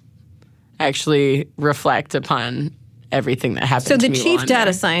to actually reflect upon everything that happened So to the me chief while I'm data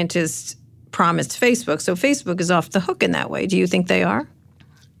there. scientist promised Facebook. So Facebook is off the hook in that way. Do you think they are?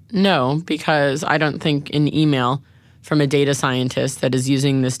 No, because I don't think an email from a data scientist that is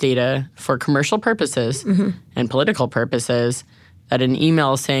using this data for commercial purposes and political purposes, that an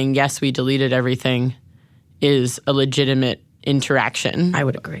email saying, yes, we deleted everything is a legitimate interaction I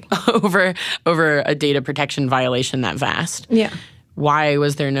would agree. over a data protection violation that vast. Yeah. Why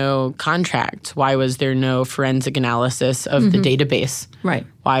was there no contract? Why was there no forensic analysis of the database? Right.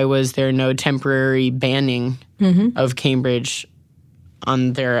 Why was there no temporary banning of Cambridge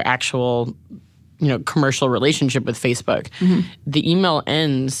on their actual, commercial relationship with Facebook? The email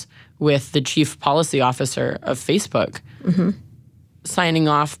ends with the chief policy officer of Facebook signing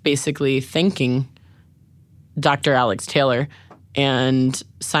off, basically thanking Dr. Alex Taylor and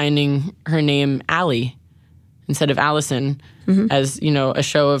signing her name Allie instead of Allison as, a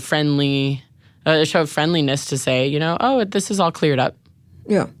show of friendliness to say, this is all cleared up.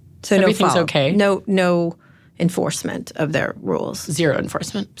 Yeah. So Everything's no okay. No enforcement of their rules. Zero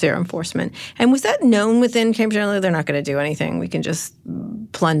enforcement. Zero enforcement. And was that known within Cambridge Analytica? They're not going to do anything. We can just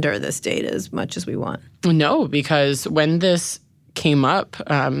plunder this data as much as we want. No, because when this came up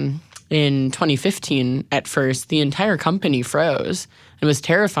in 2015, at first, the entire company froze and was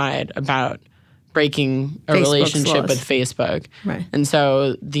terrified about breaking a Facebook's relationship laws. with Facebook. Right. And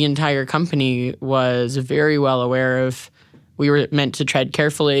so the entire company was very well aware of we were meant to tread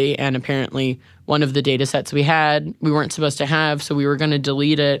carefully, and apparently one of the data sets we had, we weren't supposed to have, so we were going to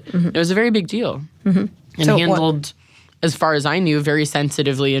delete it. It was a very big deal. And So handled, as far as I knew, very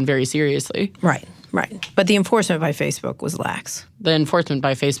sensitively and very seriously. Right. Right. But the enforcement by Facebook was lax. The enforcement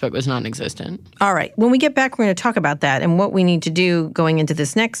by Facebook was non-existent. All right. When we get back, we're going to talk about that and what we need to do going into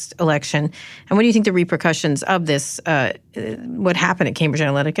this next election. And what do you think the repercussions of this, what happened at Cambridge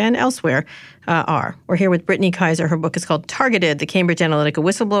Analytica and elsewhere, are? We're here with Brittany Kaiser. Her book is called Targeted, The Cambridge Analytica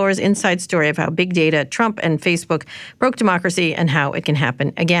Whistleblowers, Inside Story of How Big Data, Trump, and Facebook Broke Democracy and How It Can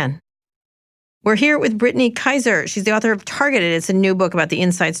Happen Again. We're here with Brittany Kaiser. She's the author of Targeted. It's a new book about the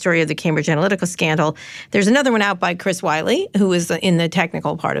inside story of the Cambridge Analytica scandal. There's another one out by Chris Wiley, who is in the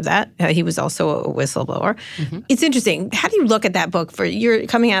technical part of that. He was also a whistleblower. It's interesting. How do you look at that book? You're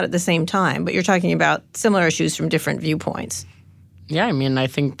coming out at the same time, but you're talking about similar issues from different viewpoints. Yeah, I mean, I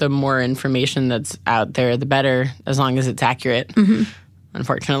think the more information that's out there, the better, as long as it's accurate.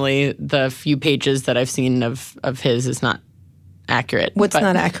 Unfortunately, the few pages that I've seen of his is not accurate. What's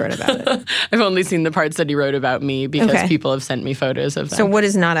not accurate about it? I've only seen the parts that he wrote about me because people have sent me photos of them. So what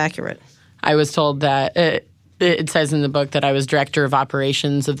is not accurate? I was told that it says in the book that I was director of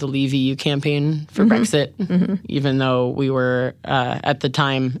operations of the Leave EU campaign for Brexit, even though we were at the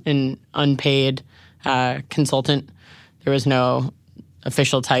time an unpaid consultant. There was no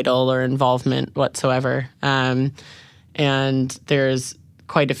official title or involvement whatsoever. And there's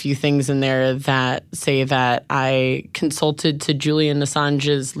quite a few things in there that say that I consulted to Julian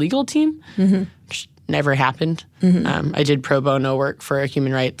Assange's legal team, which never happened. I did pro bono work for a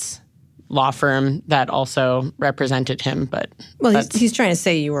human rights law firm that also represented him, but he's trying to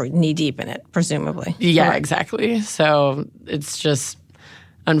say you were knee deep in it, presumably. Yeah, Right. exactly. So it's just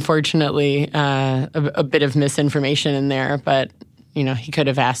unfortunately a bit of misinformation in there, but he could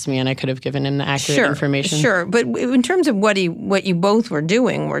have asked me and I could have given him the accurate information. Sure. But in terms of what you both were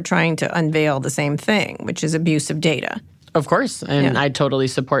doing, we're trying to unveil the same thing, which is abuse of data. Of course. And I totally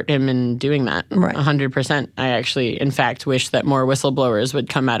support him in doing that. Right. 100%. I actually, in fact, wish that more whistleblowers would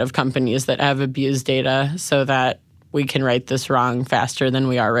come out of companies that have abused data so that we can right this wrong faster than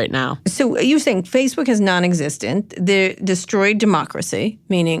we are right now. So you're saying Facebook is non-existent. They destroyed democracy,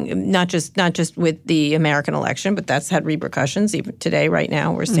 meaning not just with the American election, but that's had repercussions. Even today, right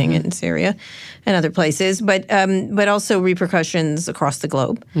now, we're seeing it in Syria and other places, but also repercussions across the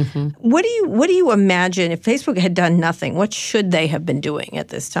globe. What do you imagine if Facebook had done nothing? What should they have been doing at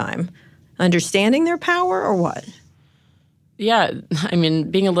this time? Understanding their power, or what? Yeah, I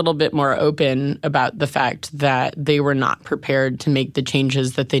mean, being a little bit more open about the fact that they were not prepared to make the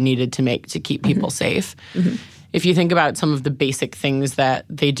changes that they needed to make to keep people safe. If you think about some of the basic things that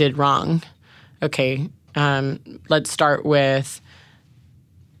they did wrong, okay, let's start with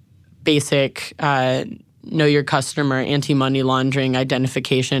basic know your customer, anti-money laundering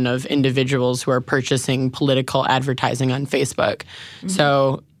identification of individuals who are purchasing political advertising on Facebook.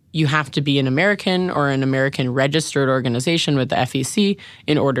 So you have to be an American or an American registered organization with the FEC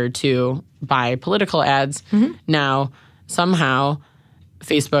in order to buy political ads. Now, somehow,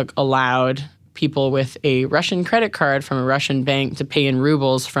 Facebook allowed people with a Russian credit card from a Russian bank to pay in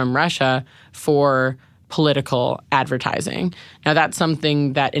rubles from Russia for political advertising. Now, that's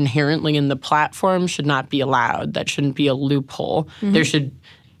something that inherently in the platform should not be allowed. That shouldn't be a loophole.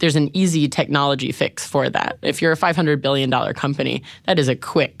 There's an easy technology fix for that. If you're a $500 billion company, that is a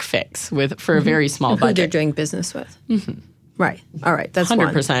quick fix for a very small budget. Who they're doing business with. Right. All right. That's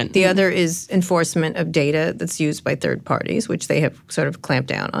 100%. one. The other is enforcement of data that's used by third parties, which they have sort of clamped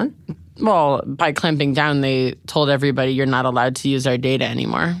down on. Well, by clamping down, they told everybody you're not allowed to use our data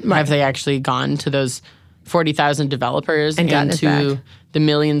anymore. Right. Have they actually gone to those 40,000 developers and to the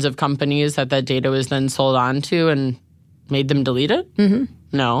millions of companies that data was then sold on to and made them delete it?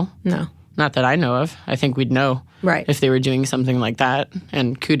 No. Not that I know of. I think we'd know if they were doing something like that.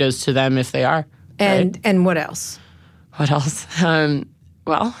 And kudos to them if they are. And what else? What else?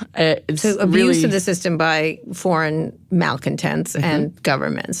 It's so abuse really of the system by foreign malcontents and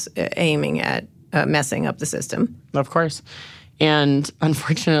governments aiming at messing up the system. Of course. And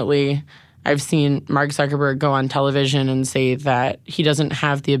unfortunately, I've seen Mark Zuckerberg go on television and say that he doesn't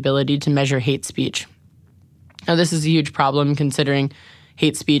have the ability to measure hate speech. Now, this is a huge problem considering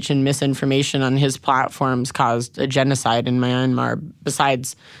hate speech and misinformation on his platforms caused a genocide in Myanmar,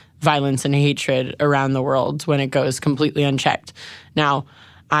 besides violence and hatred around the world when it goes completely unchecked. Now,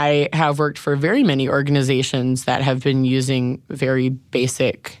 I have worked for very many organizations that have been using very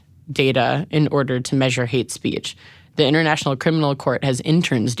basic data in order to measure hate speech. The International Criminal Court has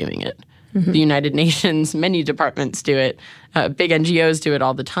interns doing it. The United Nations, many departments do it. Big NGOs do it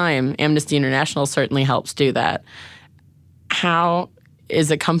all the time. Amnesty International certainly helps do that. How is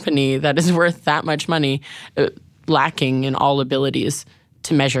a company that is worth that much money lacking in all abilities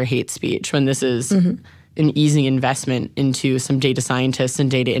to measure hate speech when this is an easy investment into some data scientists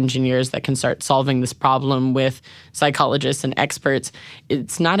and data engineers that can start solving this problem with psychologists and experts?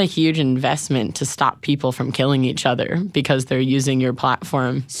 It's not a huge investment to stop people from killing each other because they're using your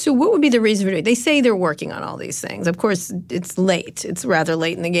platform. So what would be the reason for doing it? They say they're working on all these things. Of course, it's late. It's rather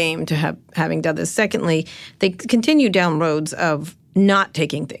late in the game to having done this. Secondly, they continue down roads of not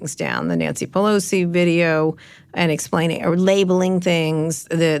taking things down. The Nancy Pelosi video and explaining or labeling things,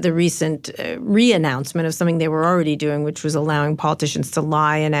 the recent re-announcement of something they were already doing, which was allowing politicians to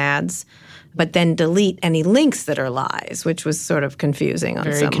lie in ads, but then delete any links that are lies, which was sort of confusing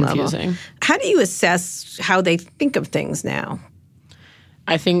on some level. How do you assess how they think of things now?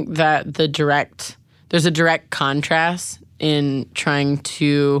 I think that there's a direct contrast in trying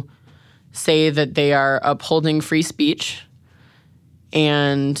to say that they are upholding free speech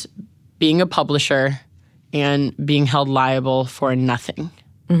and being a publisher and being held liable for nothing.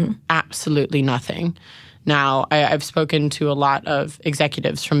 Absolutely nothing. Now, I've spoken to a lot of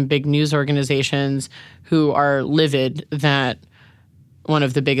executives from big news organizations who are livid that one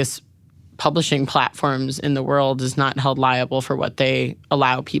of the biggest publishing platforms in the world is not held liable for what they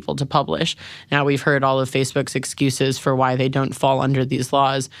allow people to publish. Now, we've heard all of Facebook's excuses for why they don't fall under these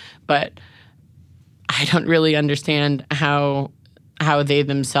laws, but I don't really understand how they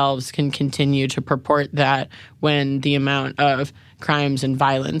themselves can continue to purport that when the amount of crimes and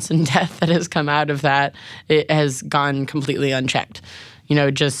violence and death that has come out of that, it has gone completely unchecked.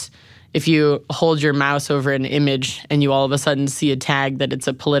 Just if you hold your mouse over an image and you all of a sudden see a tag that it's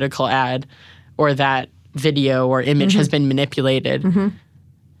a political ad or that video or image has been manipulated,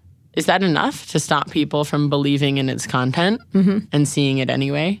 is that enough to stop people from believing in its content and seeing it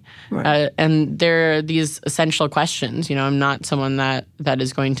anyway? Right. And there are these essential questions. I'm not someone that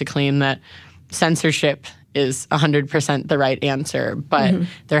is going to claim that censorship is 100% the right answer, but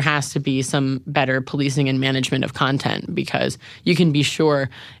there has to be some better policing and management of content, because you can be sure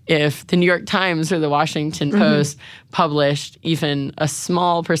if the New York Times or the Washington Post published even a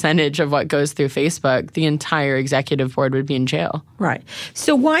small percentage of what goes through Facebook, the entire executive board would be in jail. Right.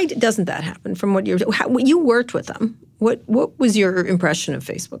 So why doesn't that happen? From what you worked with them, what was your impression of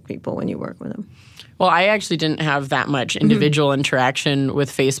Facebook people when you worked with them? Well, I actually didn't have that much individual interaction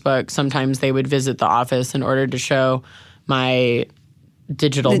with Facebook. Sometimes they would visit the office in order to show my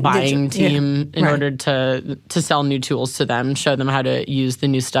digital buying team in order to sell new tools to them, show them how to use the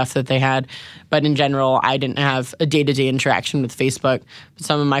new stuff that they had. But in general, I didn't have a day-to-day interaction with Facebook.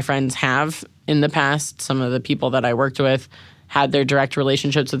 Some of my friends have in the past. Some of the people that I worked with had their direct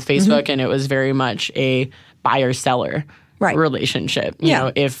relationships with Facebook, and it was very much a buyer-seller relationship. You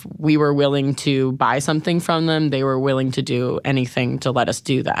know, if we were willing to buy something from them, they were willing to do anything to let us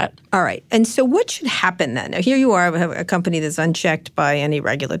do that. All right. And so what should happen then? Now, here you are, a company that's unchecked by any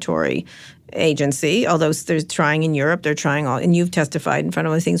regulatory agency, although they're trying in Europe, they're trying all, and you've testified in front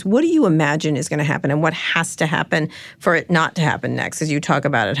of those things. What do you imagine is going to happen, and what has to happen for it not to happen next, as you talk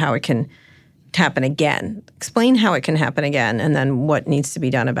about it, how it can happen again? Explain how it can happen again, and then what needs to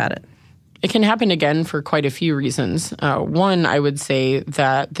be done about it. It can happen again for quite a few reasons. One, I would say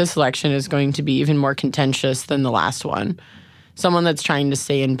that this election is going to be even more contentious than the last one. Someone that's trying to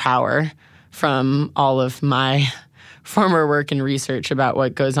stay in power, from all of my former work and research about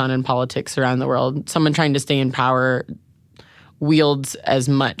what goes on in politics around the world, someone trying to stay in power wields as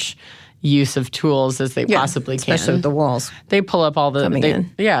much use of tools as they possibly can. Especially with the walls. They pull up all the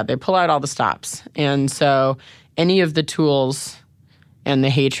they pull out all the stops. And so any of the tools and the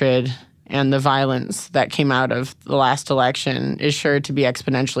hatred and the violence that came out of the last election is sure to be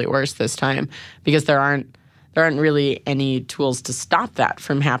exponentially worse this time, because there aren't really any tools to stop that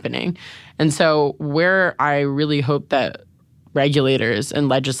from happening. And so where I really hope that regulators and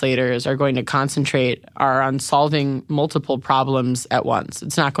legislators are going to concentrate are on solving multiple problems at once.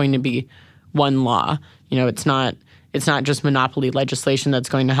 It's not going to be one law. It's not just monopoly legislation that's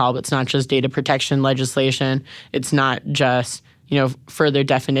going to help. It's not just data protection legislation. It's not just further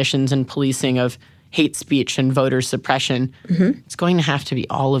definitions and policing of hate speech and voter suppression. It's going to have to be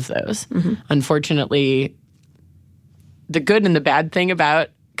all of those. Unfortunately, the good and the bad thing about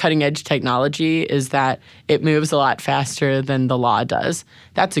cutting-edge technology is that it moves a lot faster than the law does.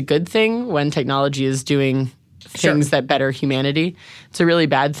 That's a good thing when technology is doing things that better humanity. It's a really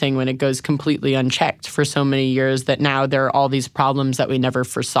bad thing when it goes completely unchecked for so many years that now there are all these problems that we never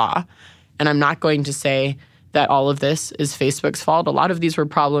foresaw. And I'm not going to say that all of this is Facebook's fault. A lot of these were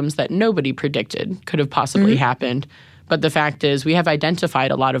problems that nobody predicted could have possibly happened. But the fact is, we have identified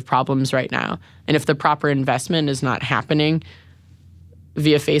a lot of problems right now. And if the proper investment is not happening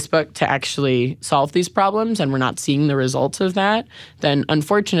via Facebook to actually solve these problems, and we're not seeing the results of that, then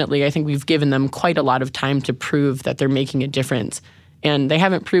unfortunately, I think we've given them quite a lot of time to prove that they're making a difference. And they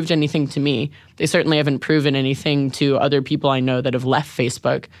haven't proved anything to me. They certainly haven't proven anything to other people I know that have left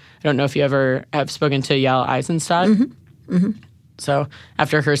Facebook. I don't know if you ever have spoken to Yael Eisenstadt. So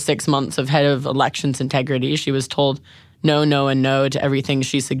after her 6 months of head of elections integrity, she was told no, no, and no to everything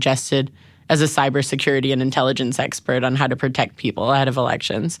she suggested as a cybersecurity and intelligence expert on how to protect people ahead of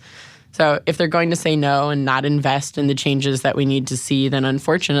elections. So if they're going to say no and not invest in the changes that we need to see, then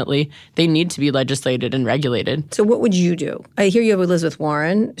unfortunately, they need to be legislated and regulated. So what would you do? I hear you have Elizabeth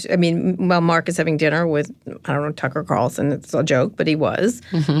Warren. I mean, while Mark is having dinner with, Tucker Carlson, it's a joke, but he was.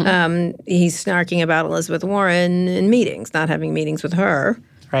 He's snarking about Elizabeth Warren in meetings, not having meetings with her.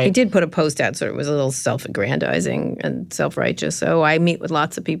 Right. He did put a post out, so it was a little self-aggrandizing and self-righteous. So I meet with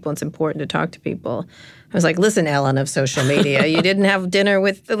lots of people. It's important to talk to people. I was like, listen, Ellen of social media, you didn't have dinner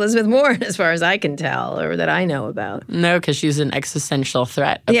with Elizabeth Warren, as far as I can tell, or that I know about. No, because she's an existential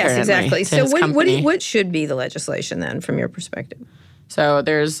threat, apparently. Yes, exactly. So what should be the legislation then, from your perspective? So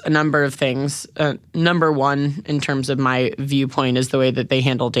there's a number of things. Number one, in terms of my viewpoint, is the way that they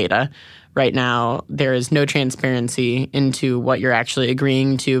handle data. right now, there is no transparency into what you're actually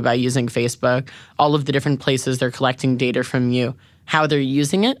agreeing to by using Facebook, all of the different places they're collecting data from you, how they're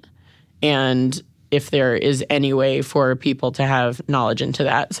using it, and if there is any way for people to have knowledge into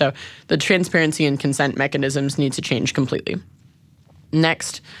that. So the transparency and consent mechanisms need to change completely.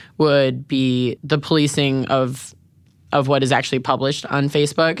 Next would be the policing of what is actually published on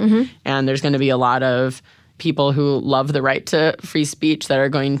Facebook. And there's going to be a lot of people who love the right to free speech that are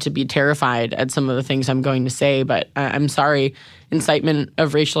going to be terrified at some of the things I'm going to say. But I'm sorry, incitement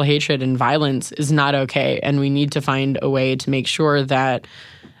of racial hatred and violence is not okay. And we need to find a way to make sure that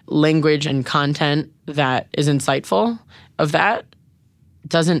language and content that is insightful of that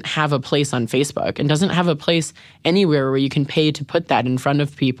doesn't have a place on Facebook and doesn't have a place anywhere where you can pay to put that in front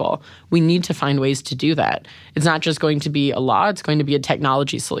of people. We need to find ways to do that. It's not just going to be a law, it's going to be a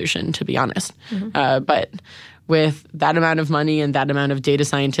technology solution, to be honest. But with that amount of money and that amount of data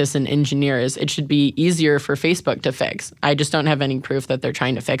scientists and engineers, it should be easier for Facebook to fix. I just don't have any proof that they're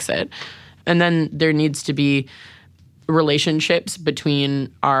trying to fix it. And then there needs to be relationships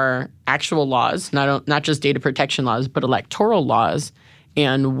between our actual laws, not just data protection laws, but electoral laws,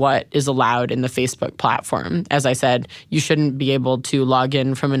 and what is allowed in the Facebook platform. As I said, you shouldn't be able to log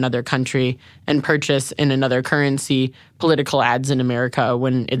in from another country and purchase in another currency political ads in America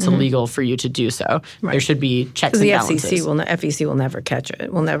when it's illegal for you to do so. Right. There should be checks and balances. The FEC will never catch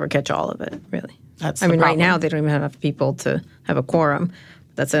it. Will never catch all of it, really. That's the problem. Right now they don't even have enough people to have a quorum.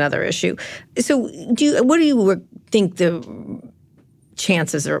 That's another issue. So what do you think the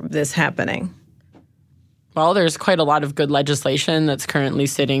chances of this happening? Well, there's quite a lot of good legislation that's currently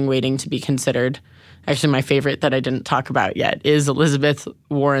sitting, waiting to be considered. Actually, my favorite that I didn't talk about yet is Elizabeth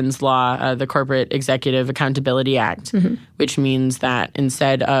Warren's law, the Corporate Executive Accountability Act, which means that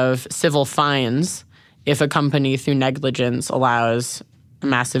instead of civil fines, if a company through negligence allows a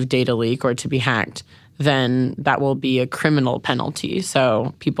massive data leak or to be hacked, then that will be a criminal penalty.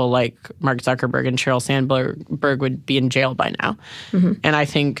 So people like Mark Zuckerberg and Sheryl Sandberg would be in jail by now. And I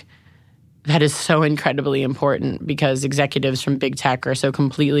think that is so incredibly important because executives from big tech are so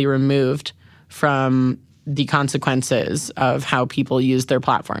completely removed from the consequences of how people use their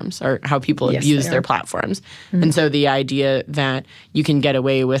platforms or how people abuse their platforms. And so the idea that you can get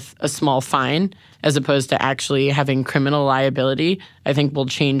away with a small fine as opposed to actually having criminal liability, I think will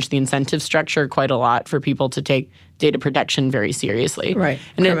change the incentive structure quite a lot for people to take data protection very seriously. Right.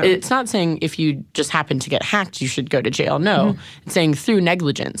 And it's not saying if you just happen to get hacked, you should go to jail. No. It's saying through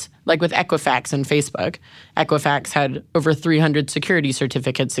negligence. Like with Equifax and Facebook. Equifax had over 300 security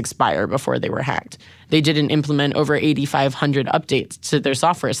certificates expire before they were hacked. They didn't implement over 8,500 updates to their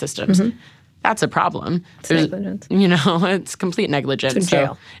software systems. That's a problem. It's negligence. It's complete negligence. It's in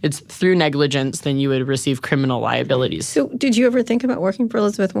jail. So it's through negligence, then you would receive criminal liabilities. So did you ever think about working for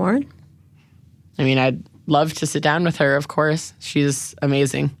Elizabeth Warren? I mean, I'd love to sit down with her, of course. She's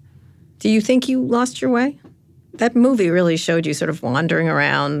amazing. Do you think you lost your way? That movie really showed you sort of wandering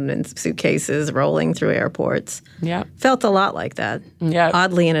around in suitcases, rolling through airports. Yeah. Felt a lot like that. Yeah.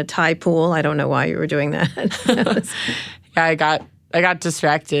 Oddly in a Thai pool. I don't know why you were doing that. Yeah, I got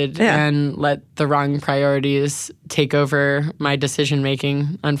distracted and let the wrong priorities take over my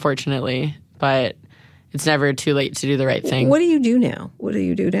decision-making, unfortunately. But it's never too late to do the right thing. What do you do now? What do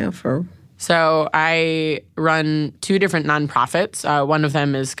you do now for... So I run 2 different nonprofits. One of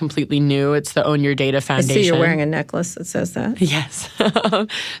them is completely new. It's the Own Your Data Foundation. I see you're wearing a necklace that says that. Yes.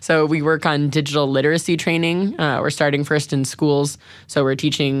 So we work on digital literacy training. We're starting first in schools. So we're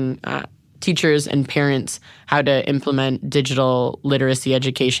teaching teachers and parents how to implement digital literacy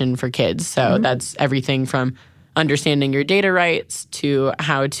education for kids. So that's everything from understanding your data rights to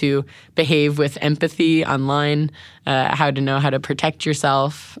how to behave with empathy online, how to know how to protect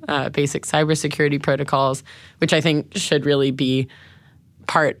yourself, basic cybersecurity protocols, which I think should really be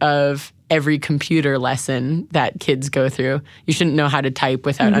part of every computer lesson that kids go through. You shouldn't know how to type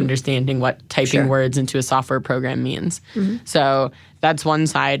without understanding what typing words into a software program means. So that's one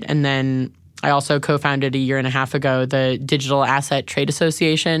side. And then I also co-founded a year and a half ago the Digital Asset Trade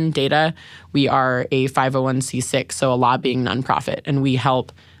Association, DATA. We are a 501c6, so a lobbying nonprofit, and we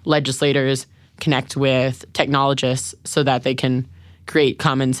help legislators connect with technologists so that they can create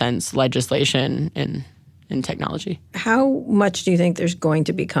common sense legislation in technology. How much do you think there's going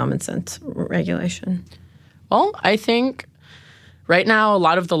to be common sense regulation? Well, I think right now a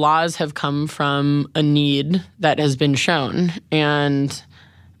lot of the laws have come from a need that has been shown, and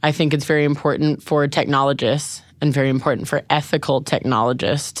I think it's very important for technologists and very important for ethical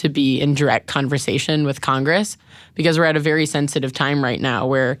technologists to be in direct conversation with Congress, because we're at a very sensitive time right now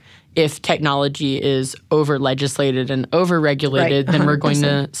where if technology is over-legislated and over-regulated, then we're going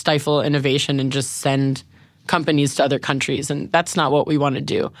to stifle innovation and just send companies to other countries. And that's not what we want to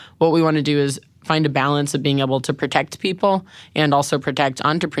do. What we want to do is find a balance of being able to protect people and also protect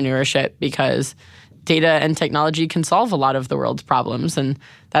entrepreneurship, because data and technology can solve a lot of the world's problems. And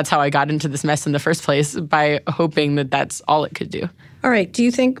that's how I got into this mess in the first place, by hoping that that's all it could do. All right. Do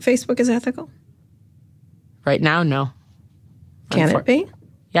you think Facebook is ethical? Right now, no. Can it be?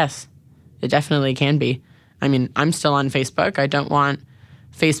 Yes, it definitely can be. I mean, I'm still on Facebook. I don't want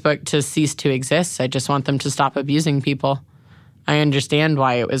Facebook to cease to exist. I just want them to stop abusing people. I understand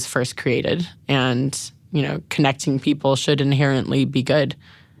why it was first created, and, connecting people should inherently be good.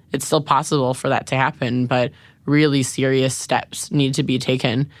 It's still possible for that to happen, but really serious steps need to be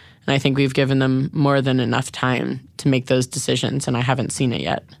taken. And I think we've given them more than enough time to make those decisions, and I haven't seen it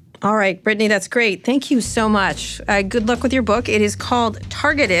yet. All right, Brittany, that's great. Thank you so much. Good luck with your book. It is called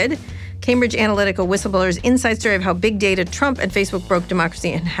Targeted: Cambridge Analytica Whistleblowers' Inside Story of How Big Data, Trump, and Facebook Broke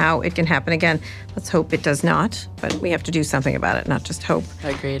Democracy, and How It Can Happen Again. Let's hope it does not, but we have to do something about it, not just hope.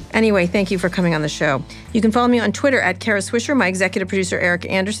 Agreed. Anyway, thank you for coming on the show. You can follow me on Twitter at Kara Swisher. My executive producer,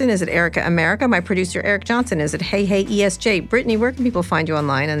 Erica Anderson, is at Erica America. My producer, Eric Johnson, is at Hey Hey ESJ. Brittany, where can people find you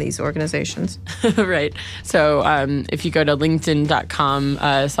online in these organizations? Right. So if you go to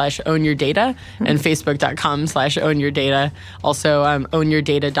linkedin.com/ownyourdata and facebook.com/ownyourdata, also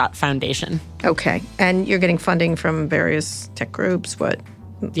ownyourdata.foundation. Okay. And you're getting funding from various tech groups. What?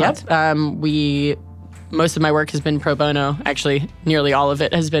 Yep. Most of my work has been pro bono. Actually, nearly all of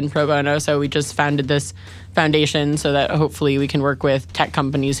it has been pro bono. So we just founded this foundation so that hopefully we can work with tech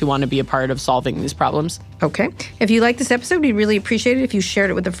companies who want to be a part of solving these problems. Okay. If you like this episode, we'd really appreciate it if you shared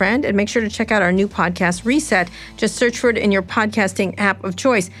it with a friend. And make sure to check out our new podcast, Reset. Just search for it in your podcasting app of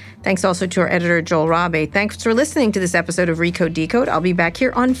choice. Thanks also to our editor, Joel Rabe. Thanks for listening to this episode of Recode Decode. I'll be back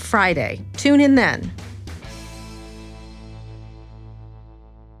here on Friday. Tune in then.